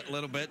losing it a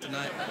little bit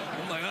tonight.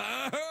 I'm like,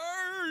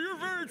 you're a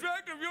very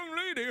attractive young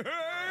lady.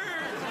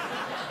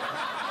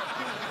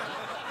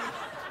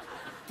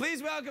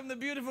 Please welcome the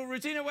beautiful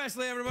Rutina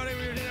Wesley, everybody.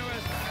 Rutina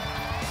Wesley.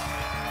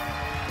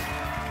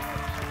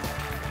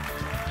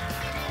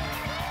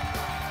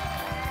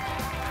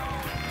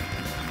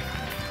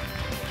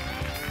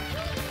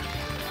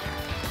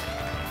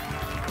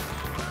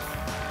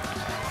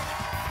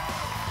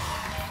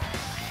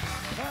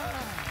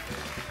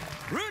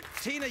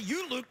 Tina,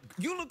 you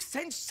look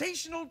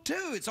sensational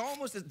too. It's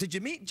almost. Did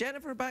you meet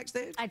Jennifer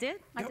backstage? I did.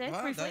 I did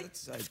briefly.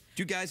 Do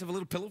you guys have a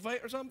little pillow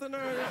fight or something?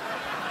 Or?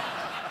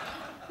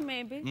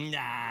 Maybe.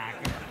 Nah.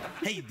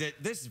 Hey,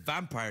 this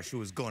vampire show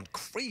has gone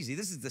crazy.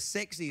 This is the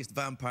sexiest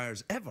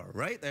vampires ever,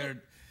 right?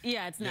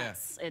 Yeah, it's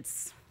nuts.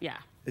 Yeah.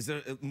 Is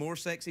there more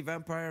sexy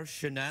vampire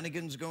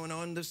shenanigans going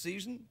on this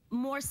season?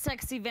 More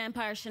sexy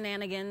vampire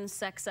shenanigans,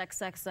 sex,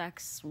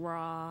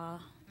 raw.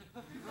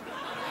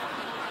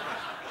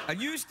 Are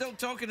you still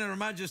talking, or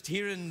am I just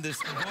hearing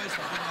this voice in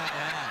my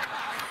head?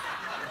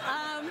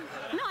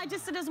 No, I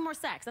just said there's more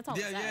sex. That's all.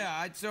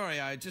 Yeah. Sorry,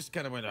 I just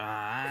kind of went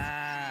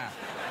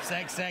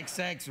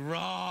sex,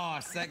 raw,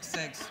 sex.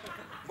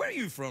 Where are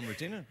you from,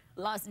 Rutina?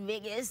 Las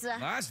Vegas.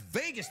 Las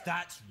Vegas.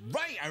 That's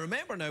right. I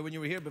remember now when you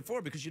were here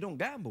before because you don't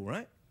gamble,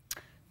 right?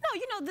 No,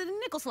 you know the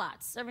nickel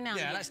slots every now and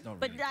again. Yeah, that's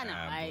not really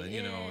gambling,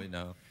 you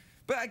know.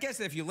 But I guess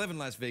if you live in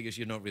Las Vegas,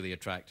 you're not really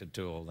attracted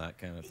to all that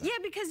kind of thing. Yeah,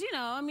 because, you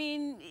know, I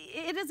mean,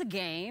 it is a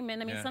game.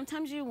 And, I mean,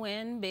 sometimes you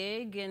win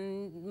big,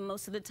 and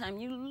most of the time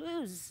you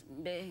lose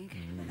big.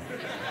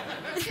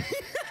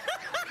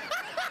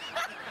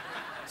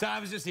 So I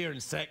was just hearing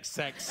sex.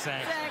 Do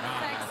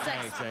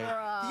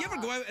you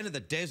ever go out into the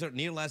desert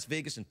near Las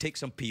Vegas and take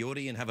some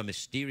peyote and have a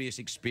mysterious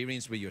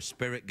experience with your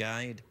spirit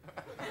guide?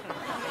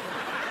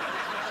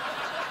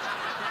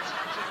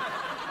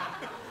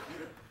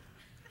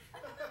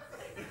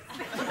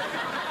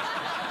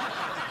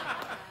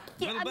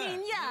 Yeah, I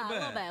mean, yeah,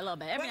 a little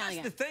bit. Every now and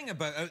again. That's the thing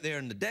about out there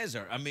in the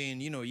desert. I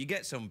mean, you know, you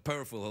get some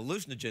powerful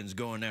hallucinogens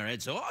going there.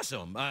 It's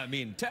awesome. I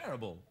mean,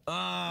 terrible. No,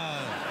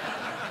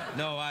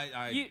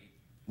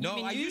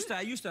 I used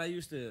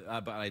to,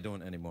 but I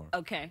don't anymore.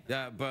 Okay.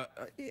 Yeah,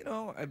 but you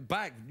know,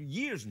 back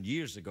years and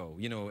years ago,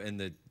 you know, in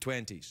the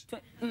 20s.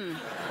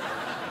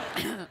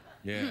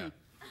 Yeah.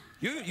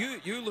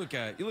 You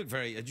look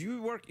very.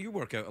 You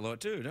work out a lot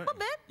too, don't you? A little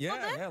bit.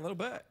 Yeah, a little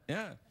bit.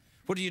 Yeah.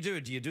 What do you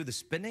do? Do you do the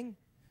spinning?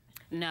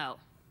 No.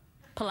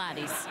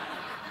 Pilates.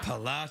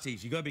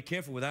 Pilates. You gotta be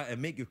careful with that.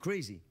 It'll make you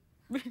crazy.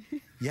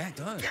 Yeah, it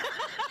does.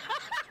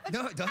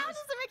 No, it does. How does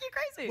it make you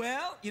crazy?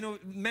 Well, you know,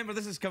 remember,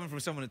 this is coming from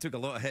someone that took a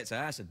lot of hits of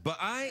acid. But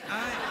I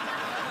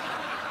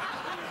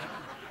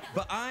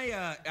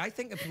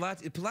think that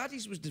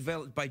Pilates was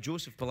developed by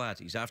Joseph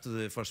Pilates after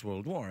the First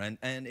World War,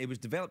 and it was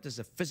developed as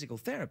a physical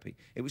therapy.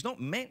 It was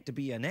not meant to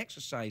be an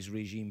exercise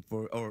regime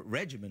or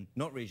regimen,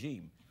 not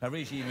regime. A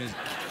regime is...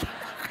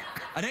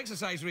 An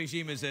exercise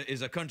regime is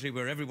a country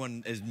where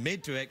everyone is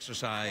made to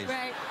exercise.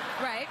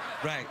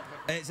 Right.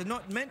 It's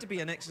not meant to be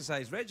an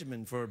exercise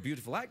regimen for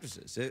beautiful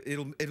actresses.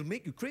 It'll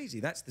make you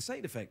crazy. That's the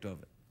side effect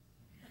of it.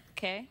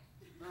 Okay.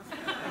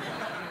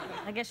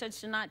 I guess I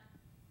should not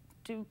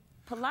do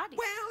Pilates.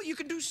 Well, you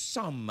can do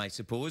some, I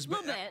suppose.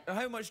 But little bit.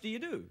 How much do you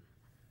do?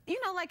 You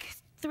know, like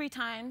 3,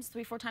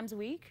 4 times a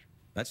week.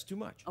 That's too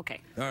much. Okay.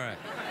 All right.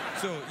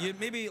 So you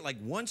maybe like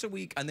once a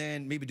week and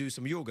then maybe do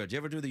some yoga. Do you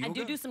ever do the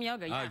yoga? I do some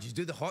yoga, yeah. Do you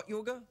do the hot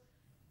yoga?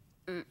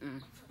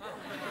 Mm-mm.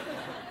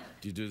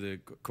 Do you do the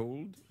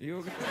cold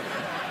yoga?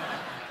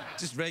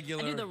 Just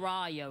regular? I do the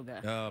raw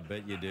yoga. Oh, I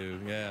bet you do,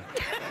 yeah.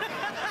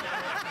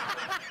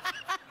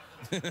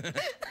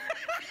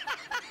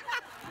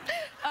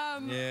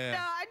 Yeah.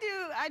 No,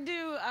 I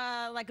do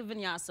like a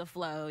vinyasa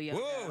flow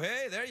yoga. Whoa,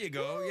 hey, there you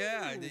go. Ooh.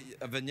 Yeah,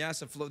 a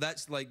vinyasa flow.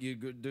 That's like you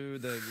do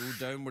the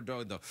downward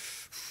dog.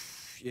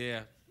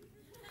 Yeah.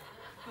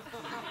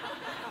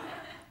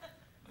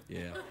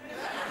 Yeah.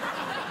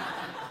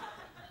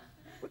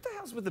 What the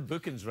hell's with the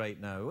bookings right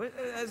now?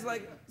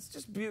 It's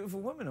just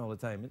beautiful women all the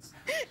time.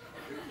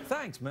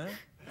 Thanks, man.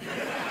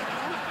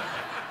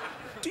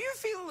 Do you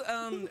feel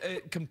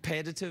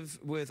competitive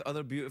with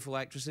other beautiful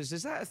actresses?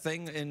 Is that a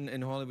thing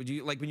in Hollywood? Do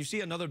you, like when you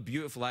see another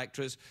beautiful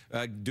actress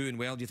doing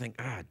well, do you think,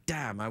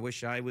 damn, I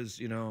wish I was,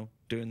 you know,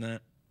 doing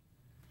that?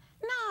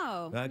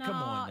 No. Come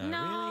on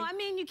now, no. really? I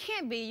mean, you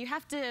can't be. You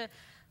have to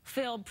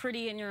feel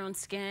pretty in your own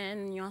skin,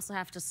 and you also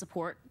have to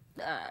support,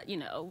 you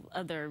know,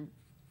 other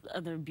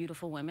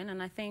beautiful women.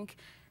 And I think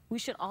we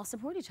should all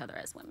support each other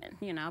as women,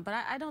 you know. But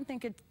I don't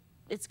think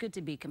it's good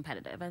to be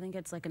competitive. I think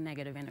it's like a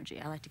negative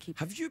energy. I like to keep...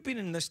 Have you been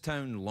in this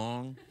town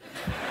long?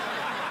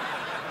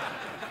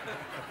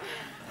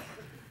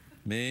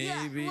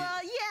 Maybe. Yeah,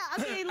 well, yeah, I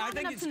mean, long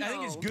enough to know. I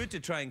think it's good to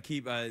try and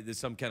keep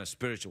some kind of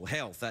spiritual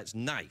health. That's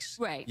nice.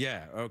 Right.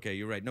 Yeah, okay,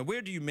 you're right. Now,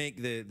 where do you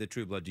make the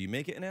True Blood? Do you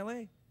make it in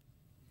L.A.?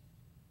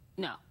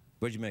 No.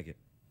 Where'd you make it?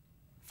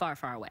 Far,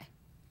 far away.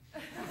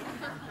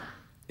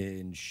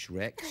 In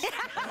Shrek?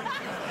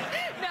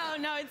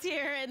 No, it's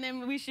here, and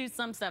then we shoot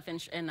some stuff in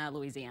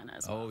Louisiana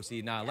as well. Oh,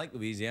 see, now I like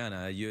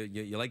Louisiana.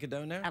 You like it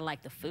down there? I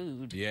like the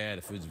food. Yeah,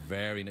 the food's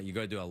very nice. You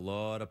got to do a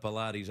lot of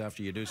Pilates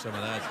after you do some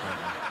of that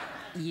stuff.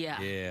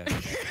 Yeah. Yeah. Do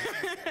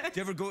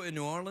you ever go to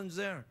New Orleans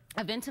there?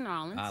 I've been to New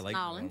Orleans. I like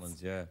New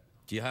Orleans, yeah.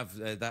 Do you have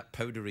that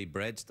powdery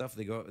bread stuff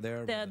they got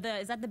there?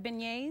 Is that the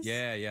beignets?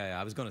 Yeah.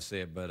 I was going to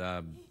say it,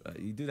 but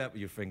you do that with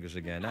your fingers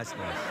again. That's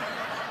nice.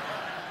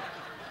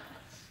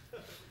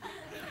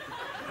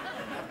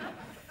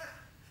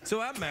 So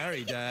I'm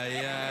married. You married?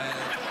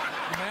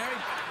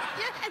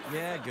 Yes.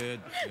 Yeah, good.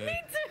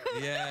 Me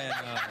too.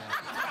 Yeah.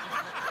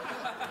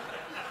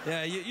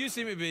 Yeah, you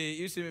seem to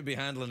be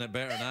handling it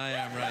better than I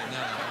am right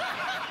now.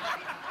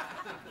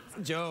 It's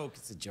a joke.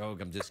 It's a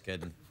joke. I'm just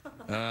kidding.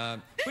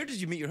 Where did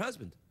you meet your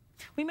husband?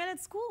 We met at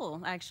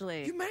school,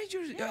 actually. You married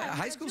your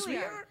high school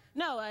sweetheart?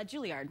 No,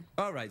 Juilliard.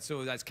 All right,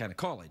 so that's kind of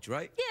college,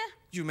 right? Yeah.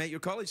 You met your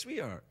college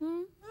sweetheart?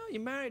 Mm-hmm. Oh, you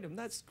married him.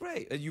 That's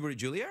great. You were at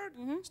Juilliard?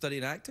 Mm-hmm.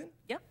 Studying acting?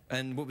 Yep.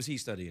 And what was he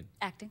studying?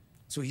 Acting.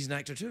 So he's an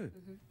actor too?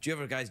 Mm-hmm.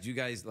 Do you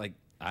guys like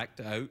act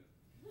out?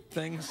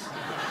 things?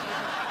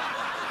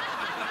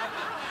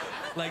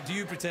 Like, do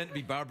you pretend to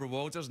be Barbara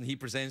Walters and he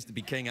pretends to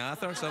be King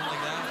Arthur or something like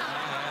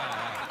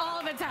that? Yeah.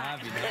 All the time.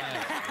 Have you?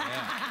 Yeah.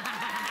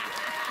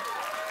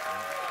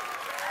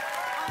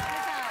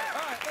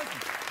 All right, listen.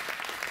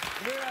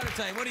 We're out of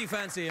time. What do you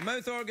fancy? A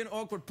mouth organ,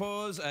 awkward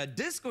pause,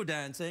 disco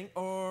dancing,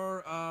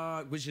 or,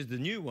 which is the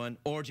new one,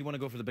 or do you want to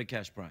go for the big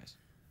cash prize?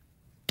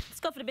 Let's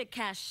go for the big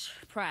cash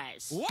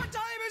prize. What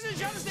time is it,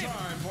 Jonathan?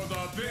 Time for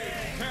the big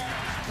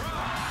cash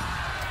prize.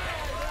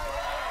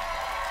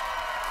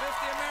 $50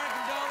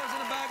 American dollars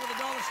in a bag with a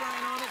dollar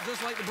sign on it,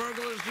 just like the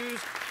burglar's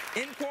juice,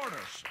 in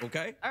quarters,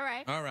 okay? All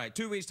right. All right,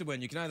 2 ways to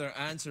win. You can either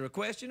answer a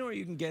question or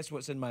you can guess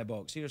what's in my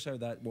box. Here's how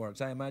that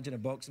works. I imagine a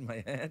box in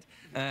my head,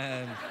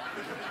 and...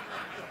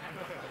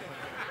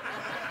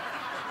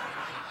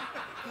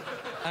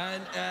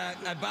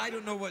 but I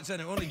don't know what's in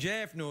it. Only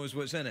Jeff knows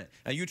what's in it.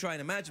 And you try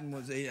and imagine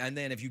what's in it, and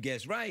then if you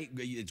guess right,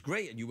 it's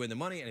great, and you win the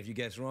money, and if you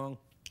guess wrong...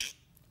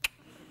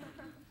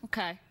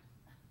 Okay.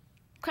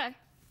 Okay.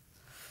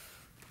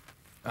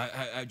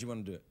 How do you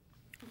want to do it?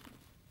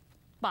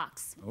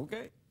 Box.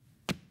 Okay.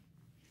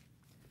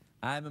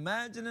 I'm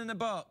imagining a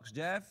box,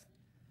 Jeff.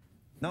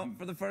 Not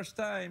for the first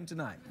time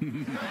tonight.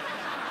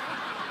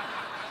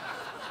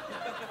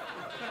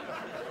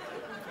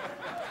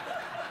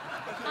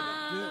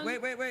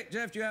 Wait,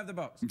 Jeff, do you have the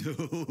box?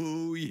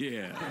 Oh,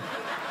 yeah.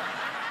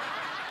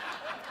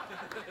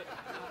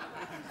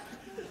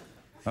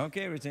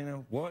 Okay,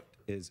 Rutina, what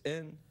is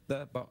in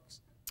the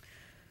box?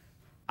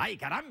 Ay,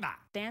 caramba!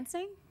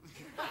 Dancing?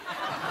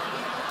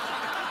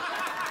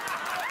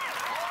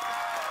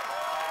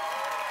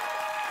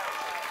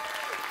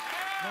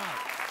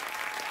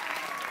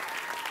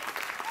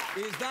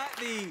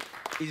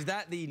 Is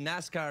that the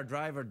NASCAR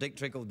driver Dick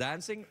Trickle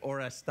dancing or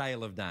a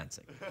style of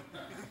dancing?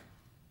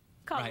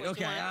 Right,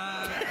 okay.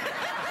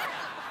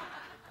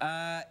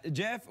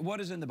 Jeff, what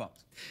is in the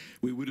box?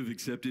 We would have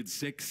accepted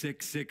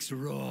 666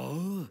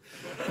 raw,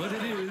 but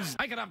it is...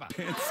 Ay, caramba!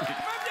 dancing. $50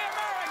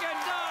 American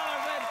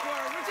dollars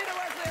headquarters. Rutina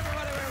Wesley,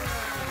 everybody.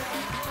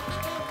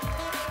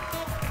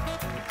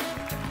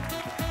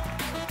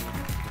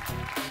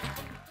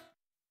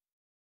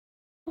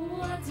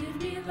 What did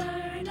we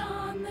learn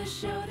on the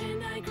show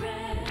tonight,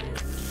 Craig?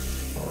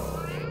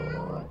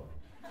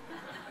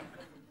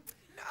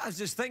 I was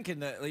just thinking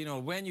that, you know,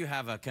 when you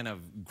have a kind of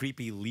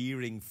creepy,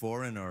 leering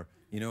foreigner,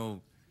 you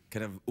know,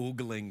 kind of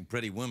ogling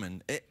pretty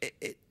woman,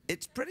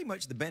 it's pretty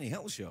much the Benny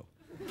Hill show.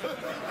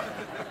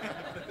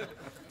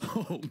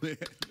 Oh, man.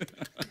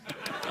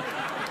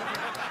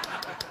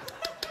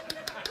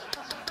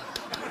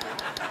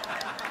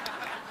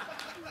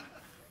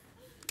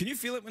 Can you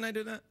feel it when I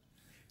do that?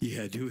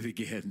 Yeah, do it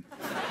again.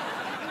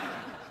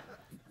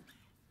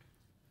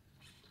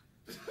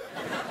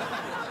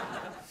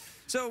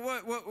 So,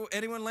 what,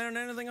 anyone learn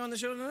anything on the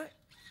show tonight?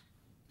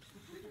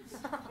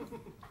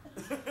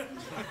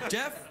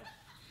 Jeff?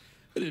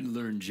 I didn't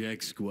learn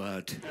jack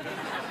squat. Did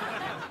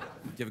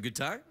you have a good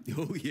time?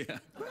 Oh, yeah.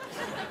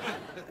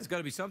 There's got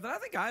to be something. I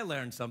think I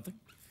learned something.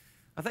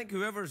 I think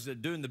whoever's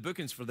doing the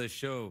bookings for this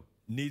show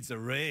needs a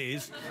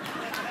raise.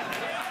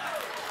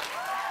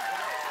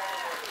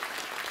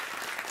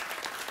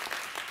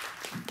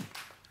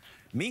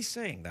 Me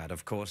saying that,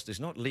 of course, is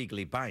not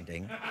legally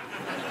binding,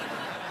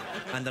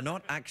 and they're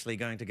not actually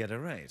going to get a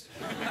raise.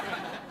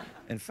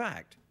 In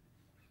fact,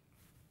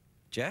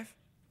 Jeff?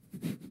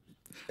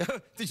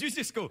 Did you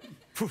just go,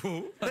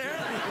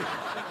 there?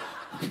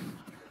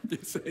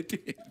 Yes, I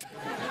did.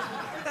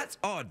 That's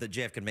odd that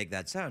Jeff can make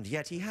that sound,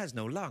 yet he has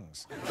no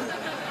lungs.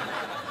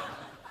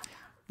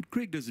 What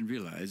Craig doesn't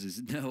realize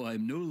is now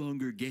I'm no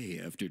longer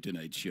gay after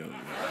tonight's show.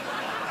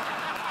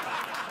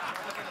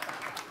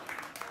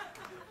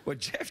 What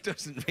Jeff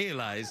doesn't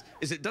realize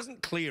is it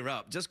doesn't clear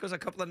up just because a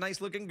couple of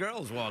nice-looking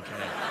girls walk in.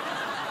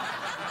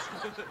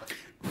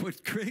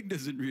 What Craig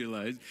doesn't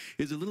realize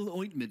is a little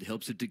ointment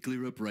helps it to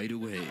clear up right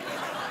away.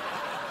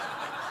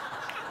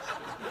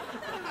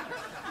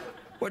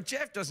 What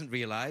Jeff doesn't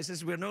realize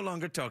is we're no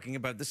longer talking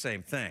about the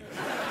same thing.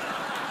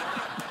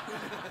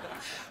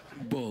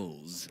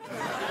 Balls.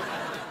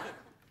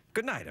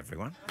 Good night,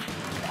 everyone.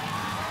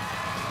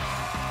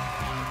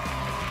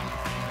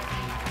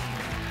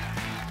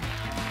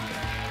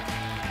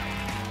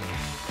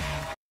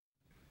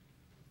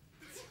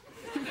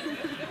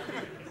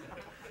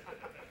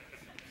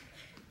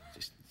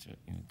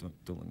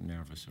 Don't look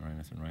nervous or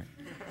anything, right?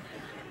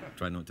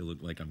 Try not to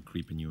look like I'm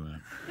creeping you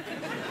out.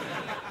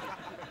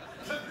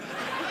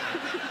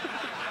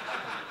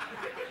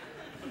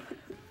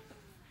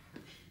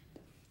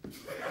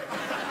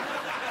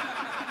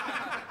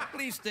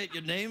 Please state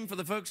your name for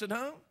the folks at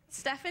home.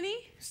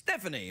 Stephanie.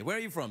 Stephanie. Where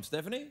are you from,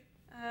 Stephanie?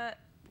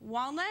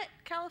 Walnut,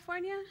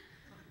 California.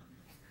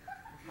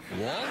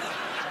 Walnut?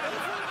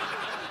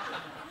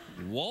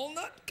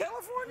 Walnut,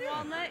 California?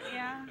 Walnut,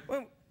 yeah.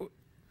 Well,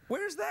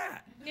 where's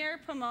that? Near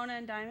Pomona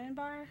and Diamond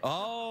Bar.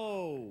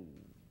 Oh.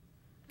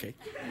 Okay.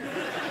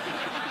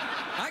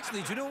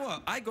 Actually, do you know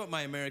what? I got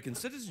my American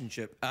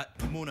citizenship at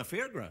Pomona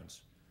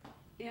Fairgrounds.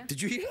 Yeah.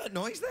 Did you hear that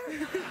noise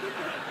there?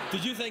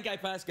 Did you think I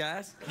passed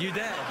gas? You did,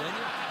 didn't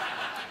you?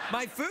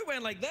 My foot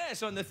went like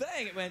this on the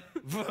thing. It went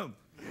boom.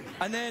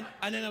 And then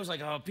I was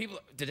like, oh, people,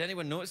 did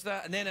anyone notice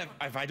that? And then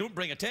if I don't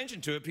bring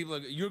attention to it,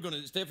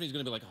 Stephanie's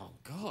gonna be like, oh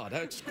God,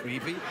 that's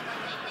creepy.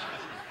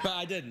 But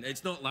I didn't.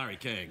 It's not Larry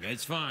King.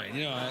 It's fine,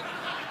 you know.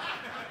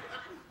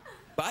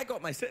 But I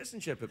got my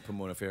citizenship at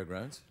Pomona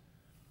Fairgrounds.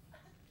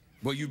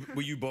 Were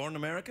you born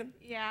American?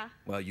 Yeah.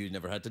 Well, you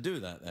never had to do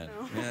that then.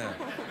 No. Yeah.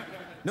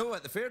 No,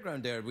 at the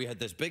fairground there, we had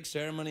this big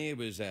ceremony. It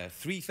was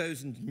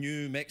 3,000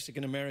 new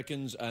Mexican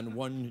Americans and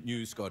 1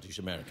 new Scottish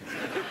American.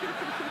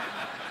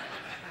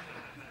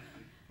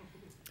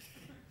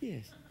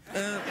 Yes.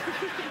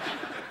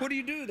 What do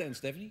you do then,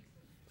 Stephanie?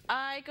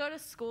 I go to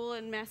school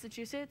in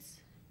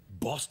Massachusetts.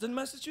 Boston,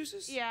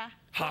 Massachusetts? Yeah.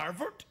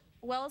 Harvard?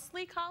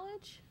 Wellesley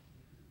College.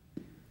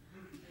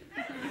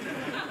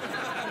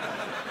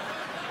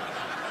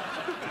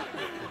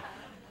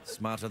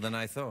 Smarter than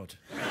I thought.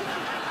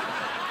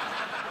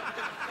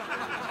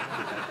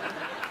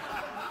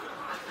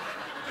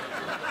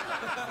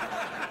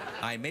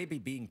 I may be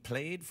being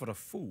played for a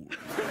fool.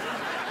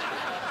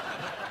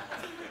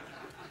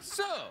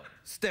 So,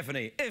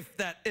 Stephanie, if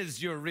that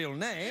is your real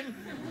name,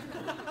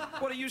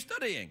 what are you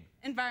studying?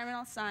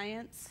 Environmental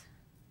science.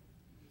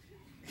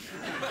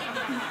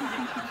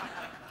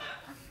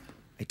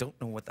 I don't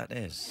know what that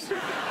is. But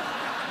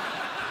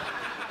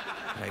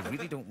I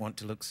really don't want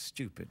to look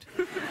stupid.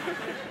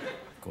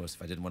 Of course,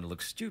 if I didn't want to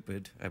look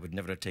stupid, I would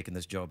never have taken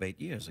this job 8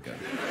 years ago.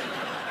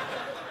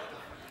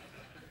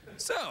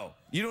 So,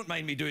 you don't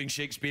mind me doing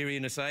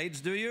Shakespearean asides,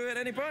 do you, at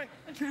any point?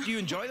 Do you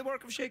enjoy the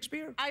work of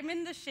Shakespeare? I'm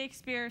in the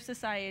Shakespeare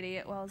Society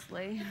at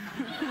Wellesley.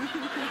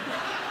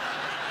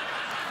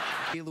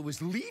 J-Lo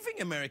was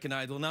leaving American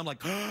Idol, and I'm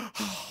like,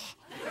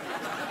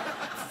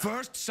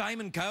 first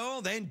Simon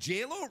Cowell, then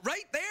J-Lo,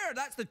 right there.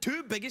 That's the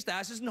 2 biggest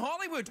asses in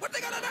Hollywood. What are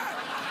they gonna do?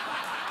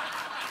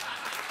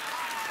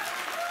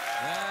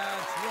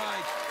 That's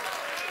right.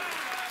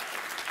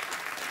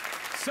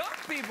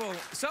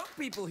 Some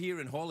people here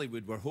in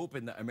Hollywood were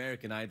hoping that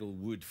American Idol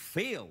would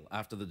fail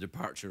after the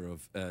departure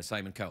of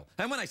Simon Cowell.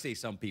 And when I say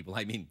some people,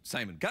 I mean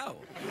Simon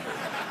Cowell.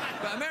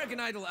 But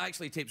American Idol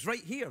actually tapes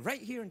right here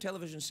in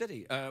Television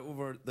City,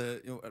 over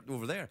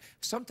there.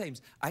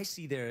 Sometimes I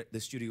see the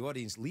studio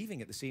audience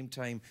leaving at the same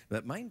time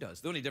that mine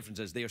does. The only difference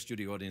is their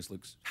studio audience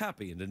looks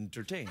happy and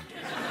entertained.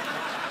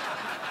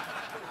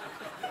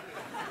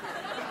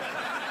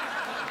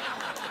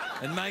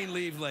 And mine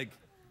leave like,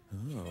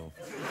 oh,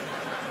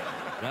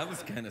 that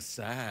was kind of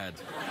sad.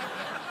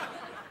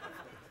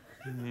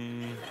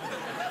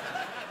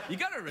 You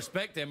gotta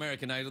respect the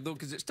American Idol, though,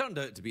 because it's turned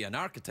out to be an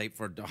archetype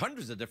for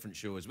hundreds of different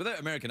shows. Without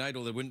American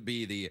Idol, there wouldn't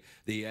be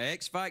the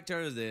X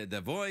Factor,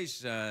 the Voice,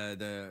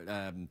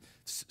 the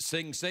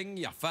Sing Sing,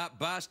 you fat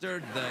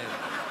bastard, the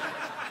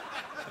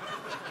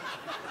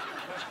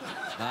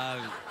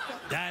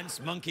Dance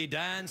Monkey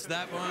Dance,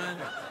 that one.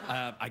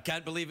 I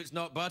Can't Believe It's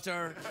Not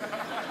Butter.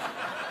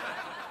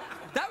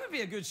 That would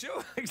be a good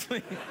show,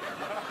 actually.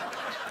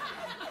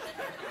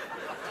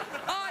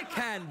 I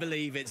can't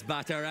believe it's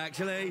butter,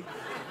 actually.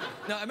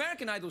 Now,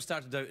 American Idol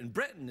started out in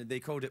Britain, and they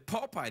called it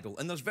Pop Idol,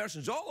 and there's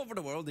versions all over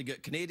the world. They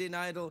got Canadian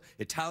Idol,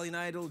 Italian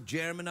Idol,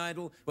 German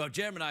Idol. Well,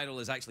 German Idol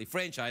is actually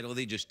French Idol.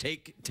 They just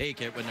take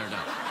it when they're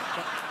done.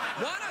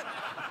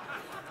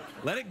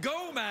 Let it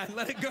go, man,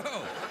 let it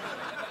go.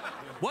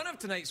 One of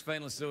tonight's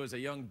finalists, though, is a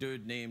young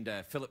dude named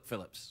Philip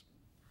Phillips.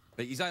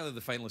 But he's either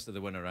the finalist or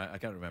the winner, I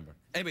can't remember.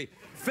 Anyway,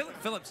 Philip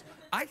Phillips,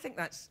 I think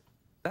that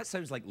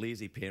sounds like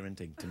lazy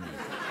parenting to me.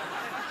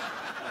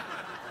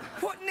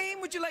 What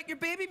name would you like your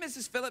baby,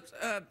 Mrs. Phillips?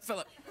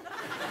 Philip.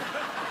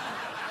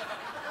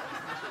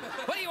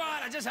 What do you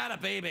want? I just had a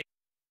baby.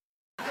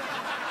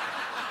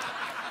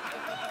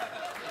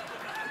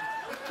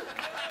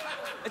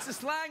 It's a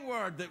slang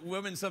word that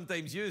women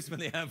sometimes use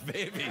when they have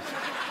babies.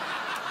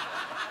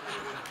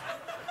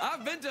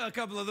 I've been to a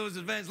couple of those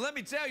events. Let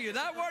me tell you,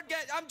 that word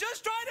I'm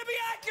just trying to be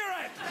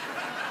accurate!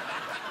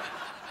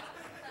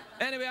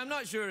 Anyway, I'm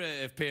not sure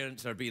if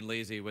parents are being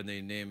lazy when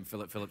they name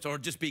Philip Phillips, or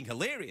just being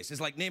hilarious.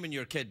 It's like naming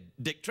your kid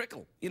Dick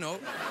Trickle, you know?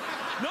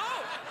 No!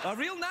 A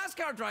real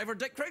NASCAR driver,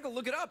 Dick Trickle,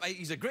 look it up.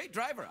 He's a great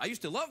driver. I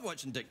used to love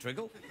watching Dick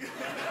Trickle.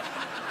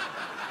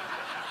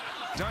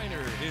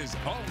 Diner is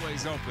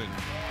always open.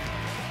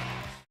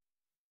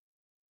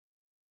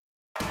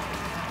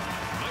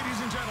 Ladies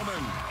and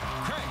gentlemen,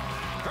 Craig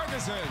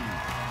Ferguson.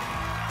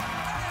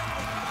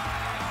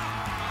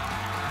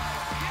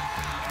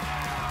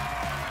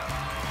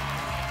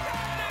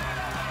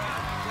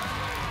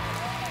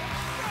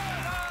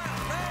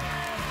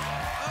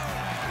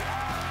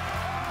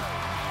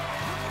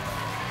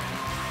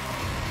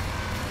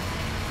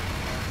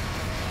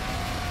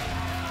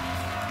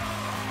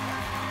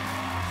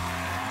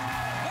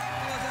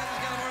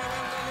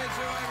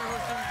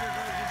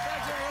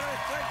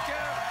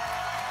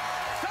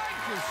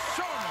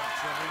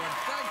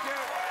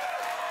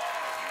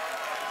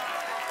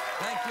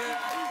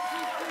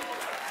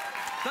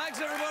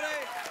 Thanks, everybody.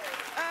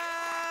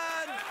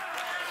 And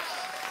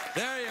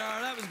there you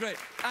are. That was great.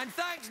 And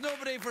thanks,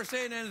 nobody, for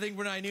saying anything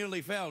when I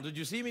nearly fell. Did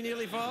you see me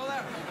nearly fall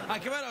there? I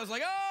came out, I was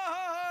like, oh,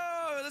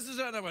 ho, ho. this is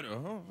it. And I went,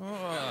 oh.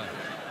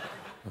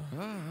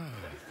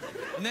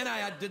 And then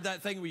I did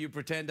that thing where you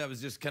pretend I was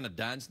just kind of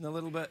dancing a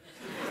little bit.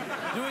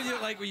 You know when you,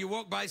 like, when you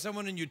walk by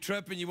someone and you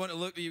trip and you want to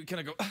look, you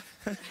kind of go,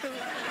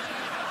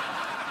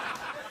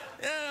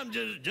 yeah, I'm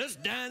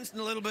just dancing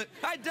a little bit.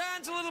 I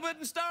dance a little bit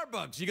in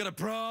Starbucks. You got a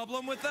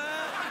problem with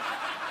that?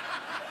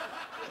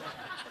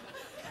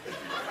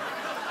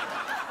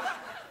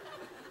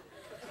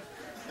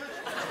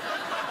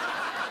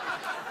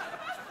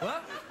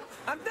 What?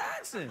 I'm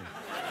dancing.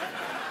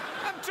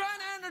 I'm trying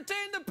to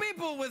entertain the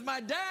people with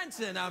my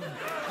dancing. I'm dancing.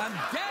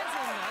 That's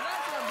what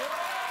I'm doing.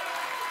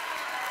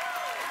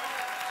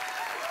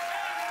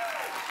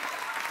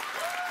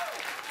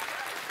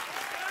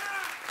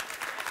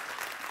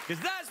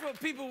 Because that's what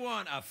people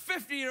want, a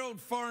 50-year-old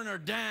foreigner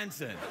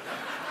dancing.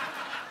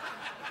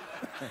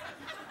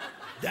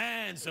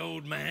 Dance,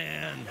 old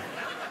man.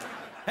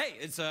 Hey,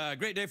 it's a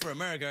great day for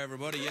America,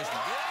 everybody. Yes, we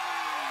did.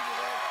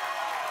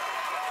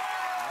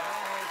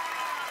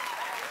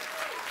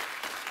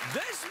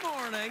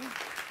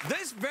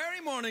 This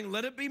very morning,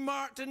 let it be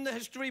marked in the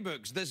history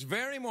books, this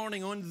very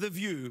morning on The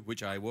View,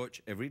 which I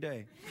watch every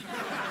day.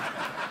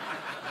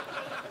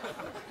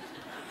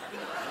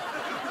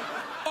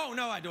 Oh,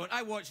 no, I don't.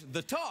 I watch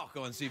The Talk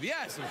on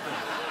CBS, of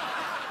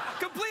course.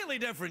 Completely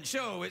different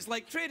show. It's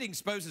like trading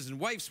spouses and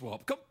wife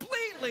swap.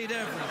 Completely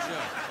different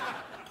show.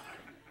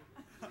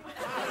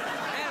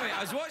 Anyway,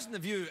 I was watching The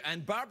View,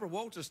 and Barbara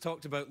Walters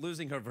talked about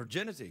losing her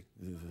virginity.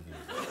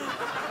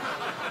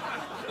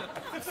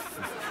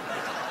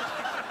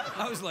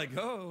 I was like,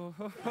 oh.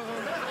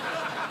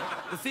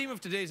 The theme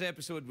of today's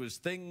episode was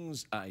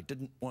things I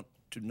didn't want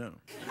to know.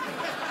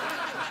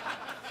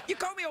 You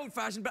call me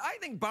old-fashioned, but I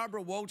think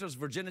Barbara Walters'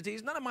 virginity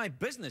is none of my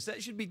business.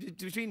 That should be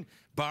between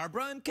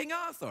Barbara and King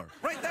Arthur.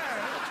 Right there.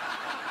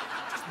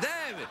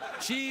 There.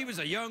 She was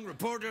a young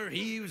reporter.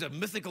 He was a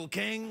mythical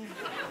king.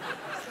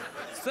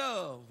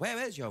 So, where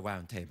is your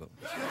round table?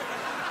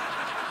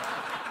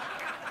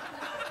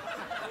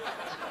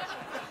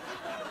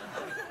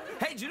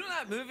 Hey, do you know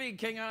that movie,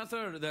 King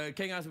Arthur? The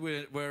King Arthur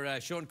where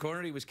Sean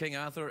Connery was King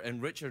Arthur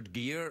and Richard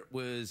Gere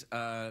was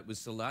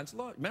Sir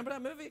Lancelot? Remember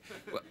that movie?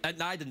 Well,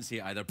 no, I didn't see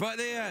it either. But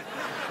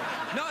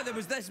no, there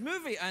was this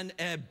movie, and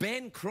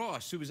Ben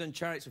Cross, who was in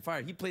Chariots of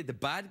Fire, he played the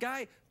bad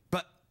guy,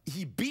 but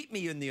he beat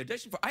me in the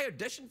audition. I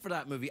auditioned for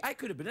that movie. I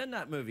could have been in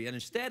that movie, and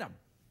instead I'm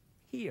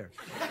here.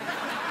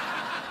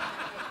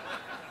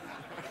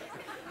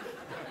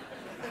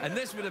 And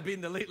this would have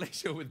been the Late Late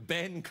Show with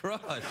Ben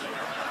Cross.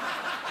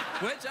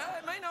 Which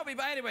might not be,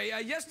 but anyway,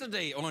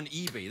 yesterday on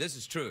eBay, this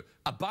is true,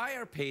 a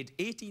buyer paid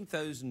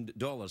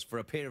 $18,000 for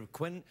a pair of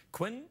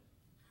Queen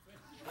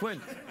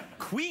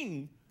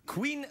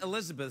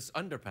Elizabeth's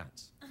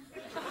underpants.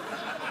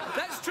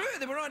 That's true,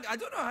 they were on, I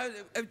don't know how,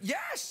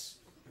 yes!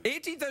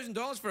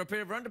 $18,000 for a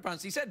pair of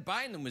underpants. He said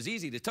buying them was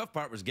easy, the tough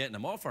part was getting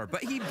them off her,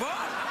 but he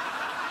bought.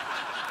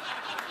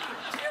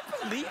 Do you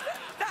believe it?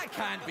 That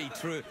can't be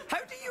true. How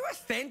do you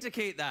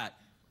authenticate that?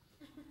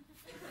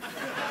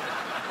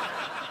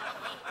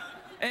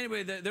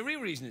 Anyway, the real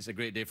reason it's a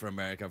great day for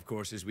America, of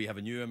course, is we have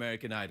a new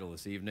American Idol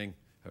this evening.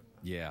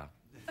 Yeah.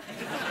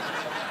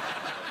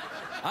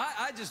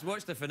 I just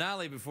watched the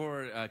finale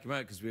before it came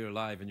out because we were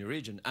live in your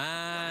region,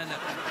 and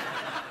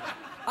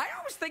I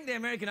always think the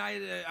American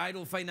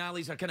Idol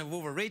finales are kind of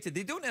overrated.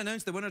 They don't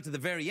announce the winner to the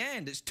very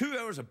end. It's 2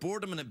 hours of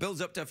boredom and it builds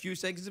up to a few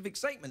seconds of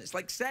excitement. It's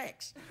like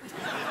sex.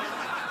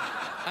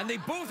 And they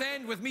both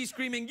end with me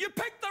screaming, "You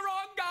picked the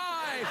wrong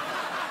guy!"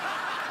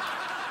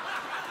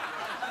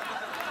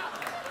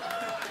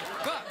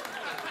 But,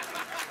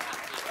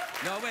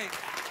 no, wait.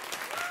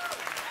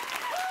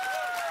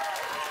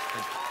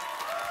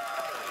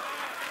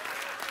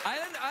 I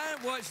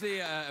didn't watch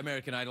the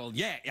American Idol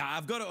yet. Yeah,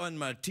 I've got it on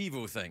my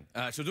TiVo thing,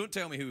 so don't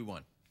tell me who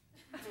won.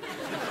 I'm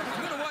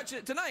going to watch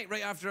it tonight,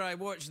 right after I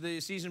watch the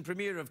season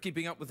premiere of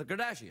Keeping Up with the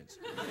Kardashians.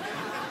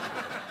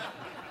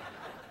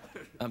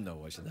 I'm not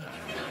watching that.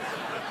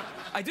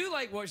 I do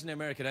like watching the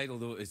American Idol,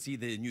 though, to see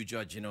the new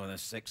judge, you know,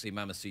 this sexy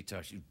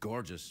mamacita. She's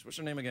gorgeous. What's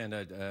her name again?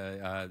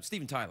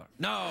 Steven Tyler.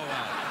 No,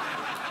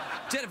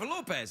 Jennifer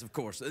Lopez, of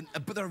course.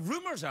 But the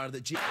rumors are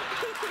that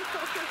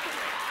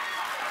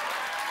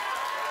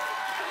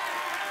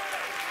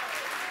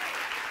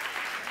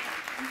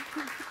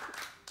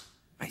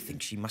I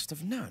think she must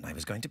have known I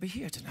was going to be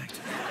here tonight.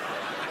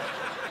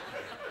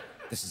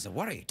 This is a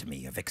worry to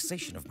me, a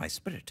vexation of my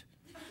spirit.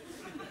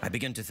 I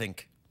begin to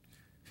think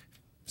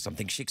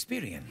something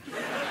Shakespearean,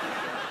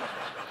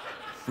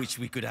 which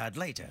we could add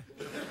later.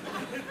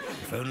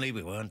 If only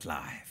we weren't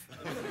live.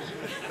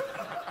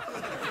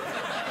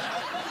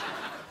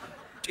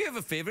 Do you have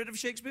a favorite of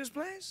Shakespeare's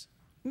plays?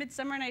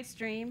 Midsummer Night's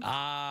Dream.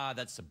 Ah,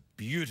 that's a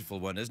beautiful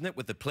one, isn't it?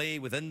 With the play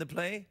within the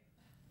play?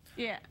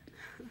 Yeah.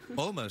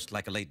 Almost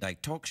like a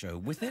late-night talk show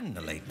within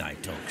a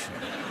late-night talk show.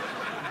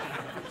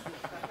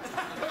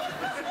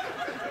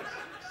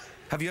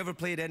 Have you ever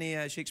played any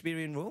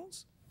Shakespearean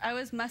roles? I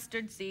was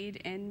Mustard Seed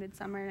in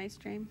Midsummer Night's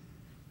Dream.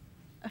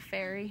 A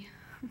fairy.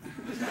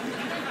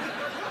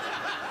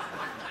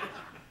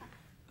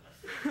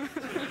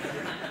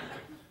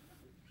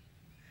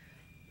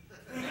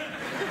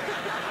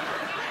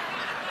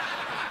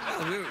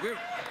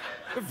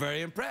 We're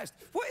very impressed.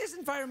 What is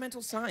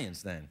environmental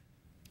science, then?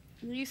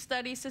 You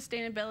study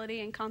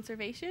sustainability and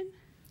conservation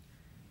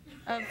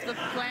of the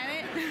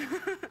planet.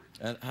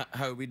 And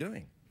how are we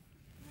doing?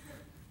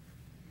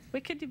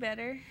 We could do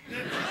better.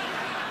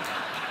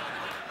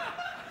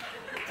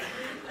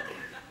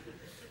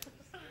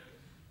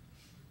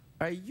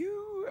 Are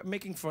you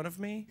making fun of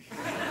me?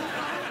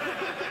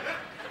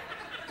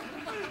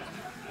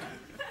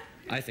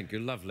 I think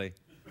you're lovely.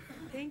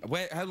 Thank you.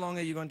 Wait, how long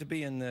are you going to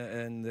be in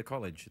the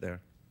college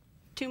there?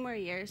 2 more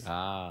years.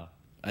 Ah.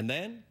 And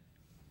then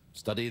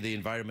study the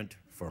environment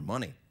for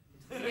money.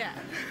 Yeah.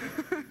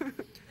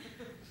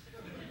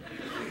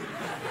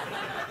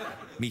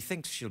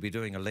 Methinks she'll be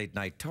doing a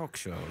late-night talk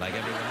show like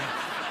everyone else.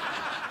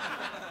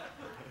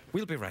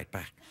 We'll be right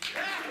back.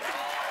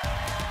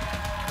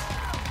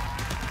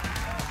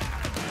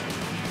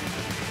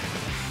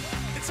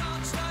 It's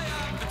hard to stay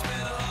up, it's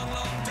been a long,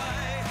 long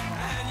day,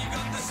 and you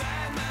got the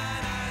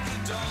Sandman at the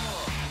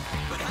door.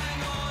 But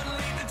hang on,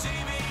 leave the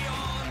TV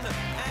on,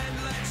 and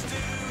let's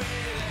do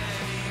it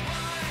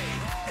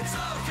anyway. It's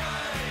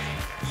okay,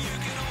 you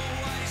can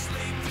always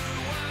sleep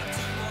through work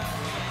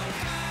tomorrow.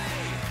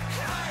 Hey,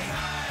 hey,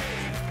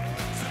 hey,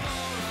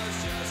 tomorrow's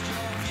just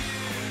your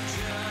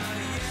future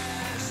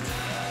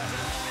yesterday.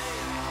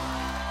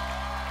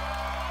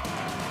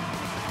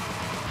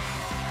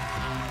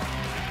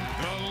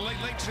 The Late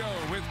Late Show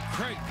with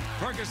Craig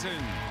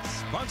Ferguson,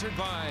 sponsored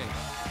by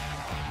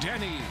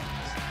Denny's,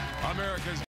 America's